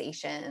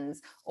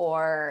conversations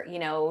or,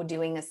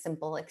 doing a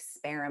simple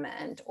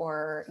experiment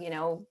or,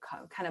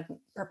 kind of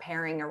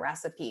preparing a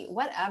recipe,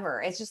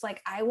 whatever, it's just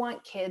like, I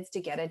want kids to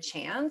get a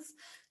chance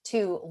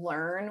to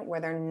learn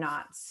where they're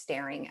not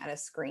staring at a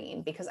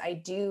screen, because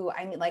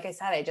like I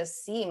said, I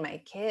just see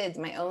my kids,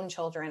 my own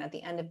children, at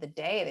the end of the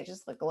day, they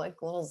just look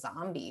like little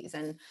zombies.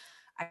 And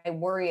I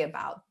worry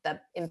about the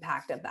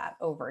impact of that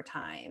over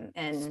time.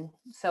 And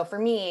so for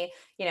me,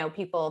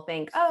 people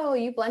think, oh,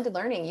 you blended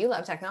learning, you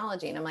love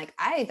technology. And I'm like,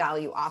 I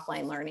value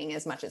offline learning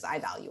as much as I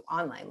value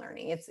online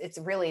learning. It's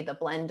really the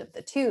blend of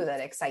the two that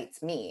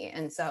excites me.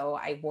 And so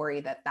I worry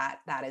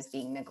that is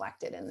being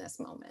neglected in this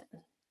moment.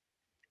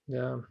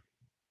 Yeah.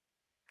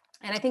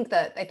 And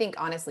I think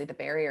honestly, the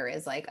barrier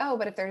is like, oh,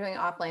 but if they're doing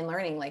offline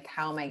learning, like,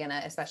 how am I going to,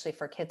 especially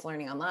for kids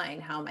learning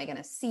online, how am I going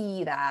to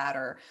see that?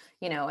 Or,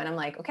 and I'm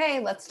like, okay,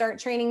 let's start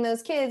training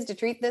those kids to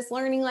treat this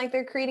learning like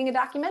they're creating a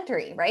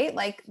documentary, right?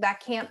 Like,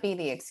 that can't be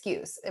the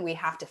excuse. We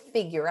have to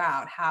figure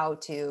out how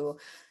to,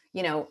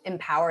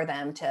 empower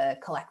them to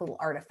collect little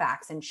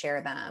artifacts and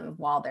share them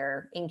while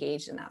they're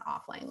engaged in that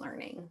offline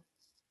learning.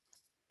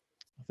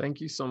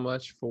 Thank you so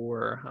much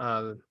for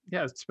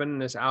spending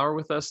this hour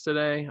with us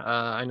today.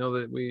 I know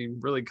that we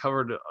really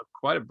covered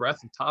quite a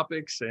breadth of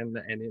topics, and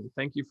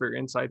thank you for your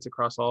insights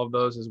across all of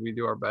those as we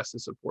do our best to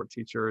support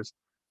teachers,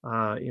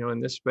 in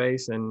this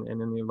space and in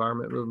the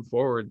environment moving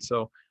forward.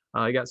 So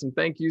I got some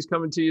thank yous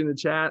coming to you in the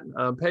chat.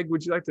 Peg,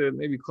 would you like to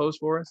maybe close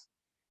for us?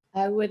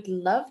 I would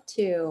love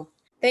to.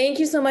 Thank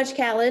you so much,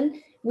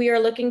 Catlin. We are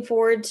looking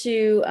forward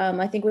to,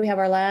 I think we have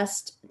our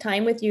last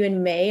time with you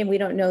in May, and we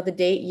don't know the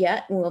date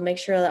yet, and we'll make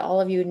sure that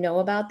all of you know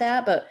about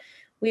that. But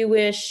we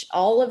wish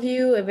all of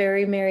you a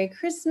very Merry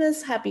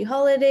Christmas, Happy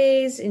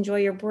Holidays,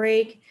 enjoy your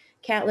break.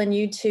 Catlin,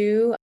 you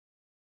too.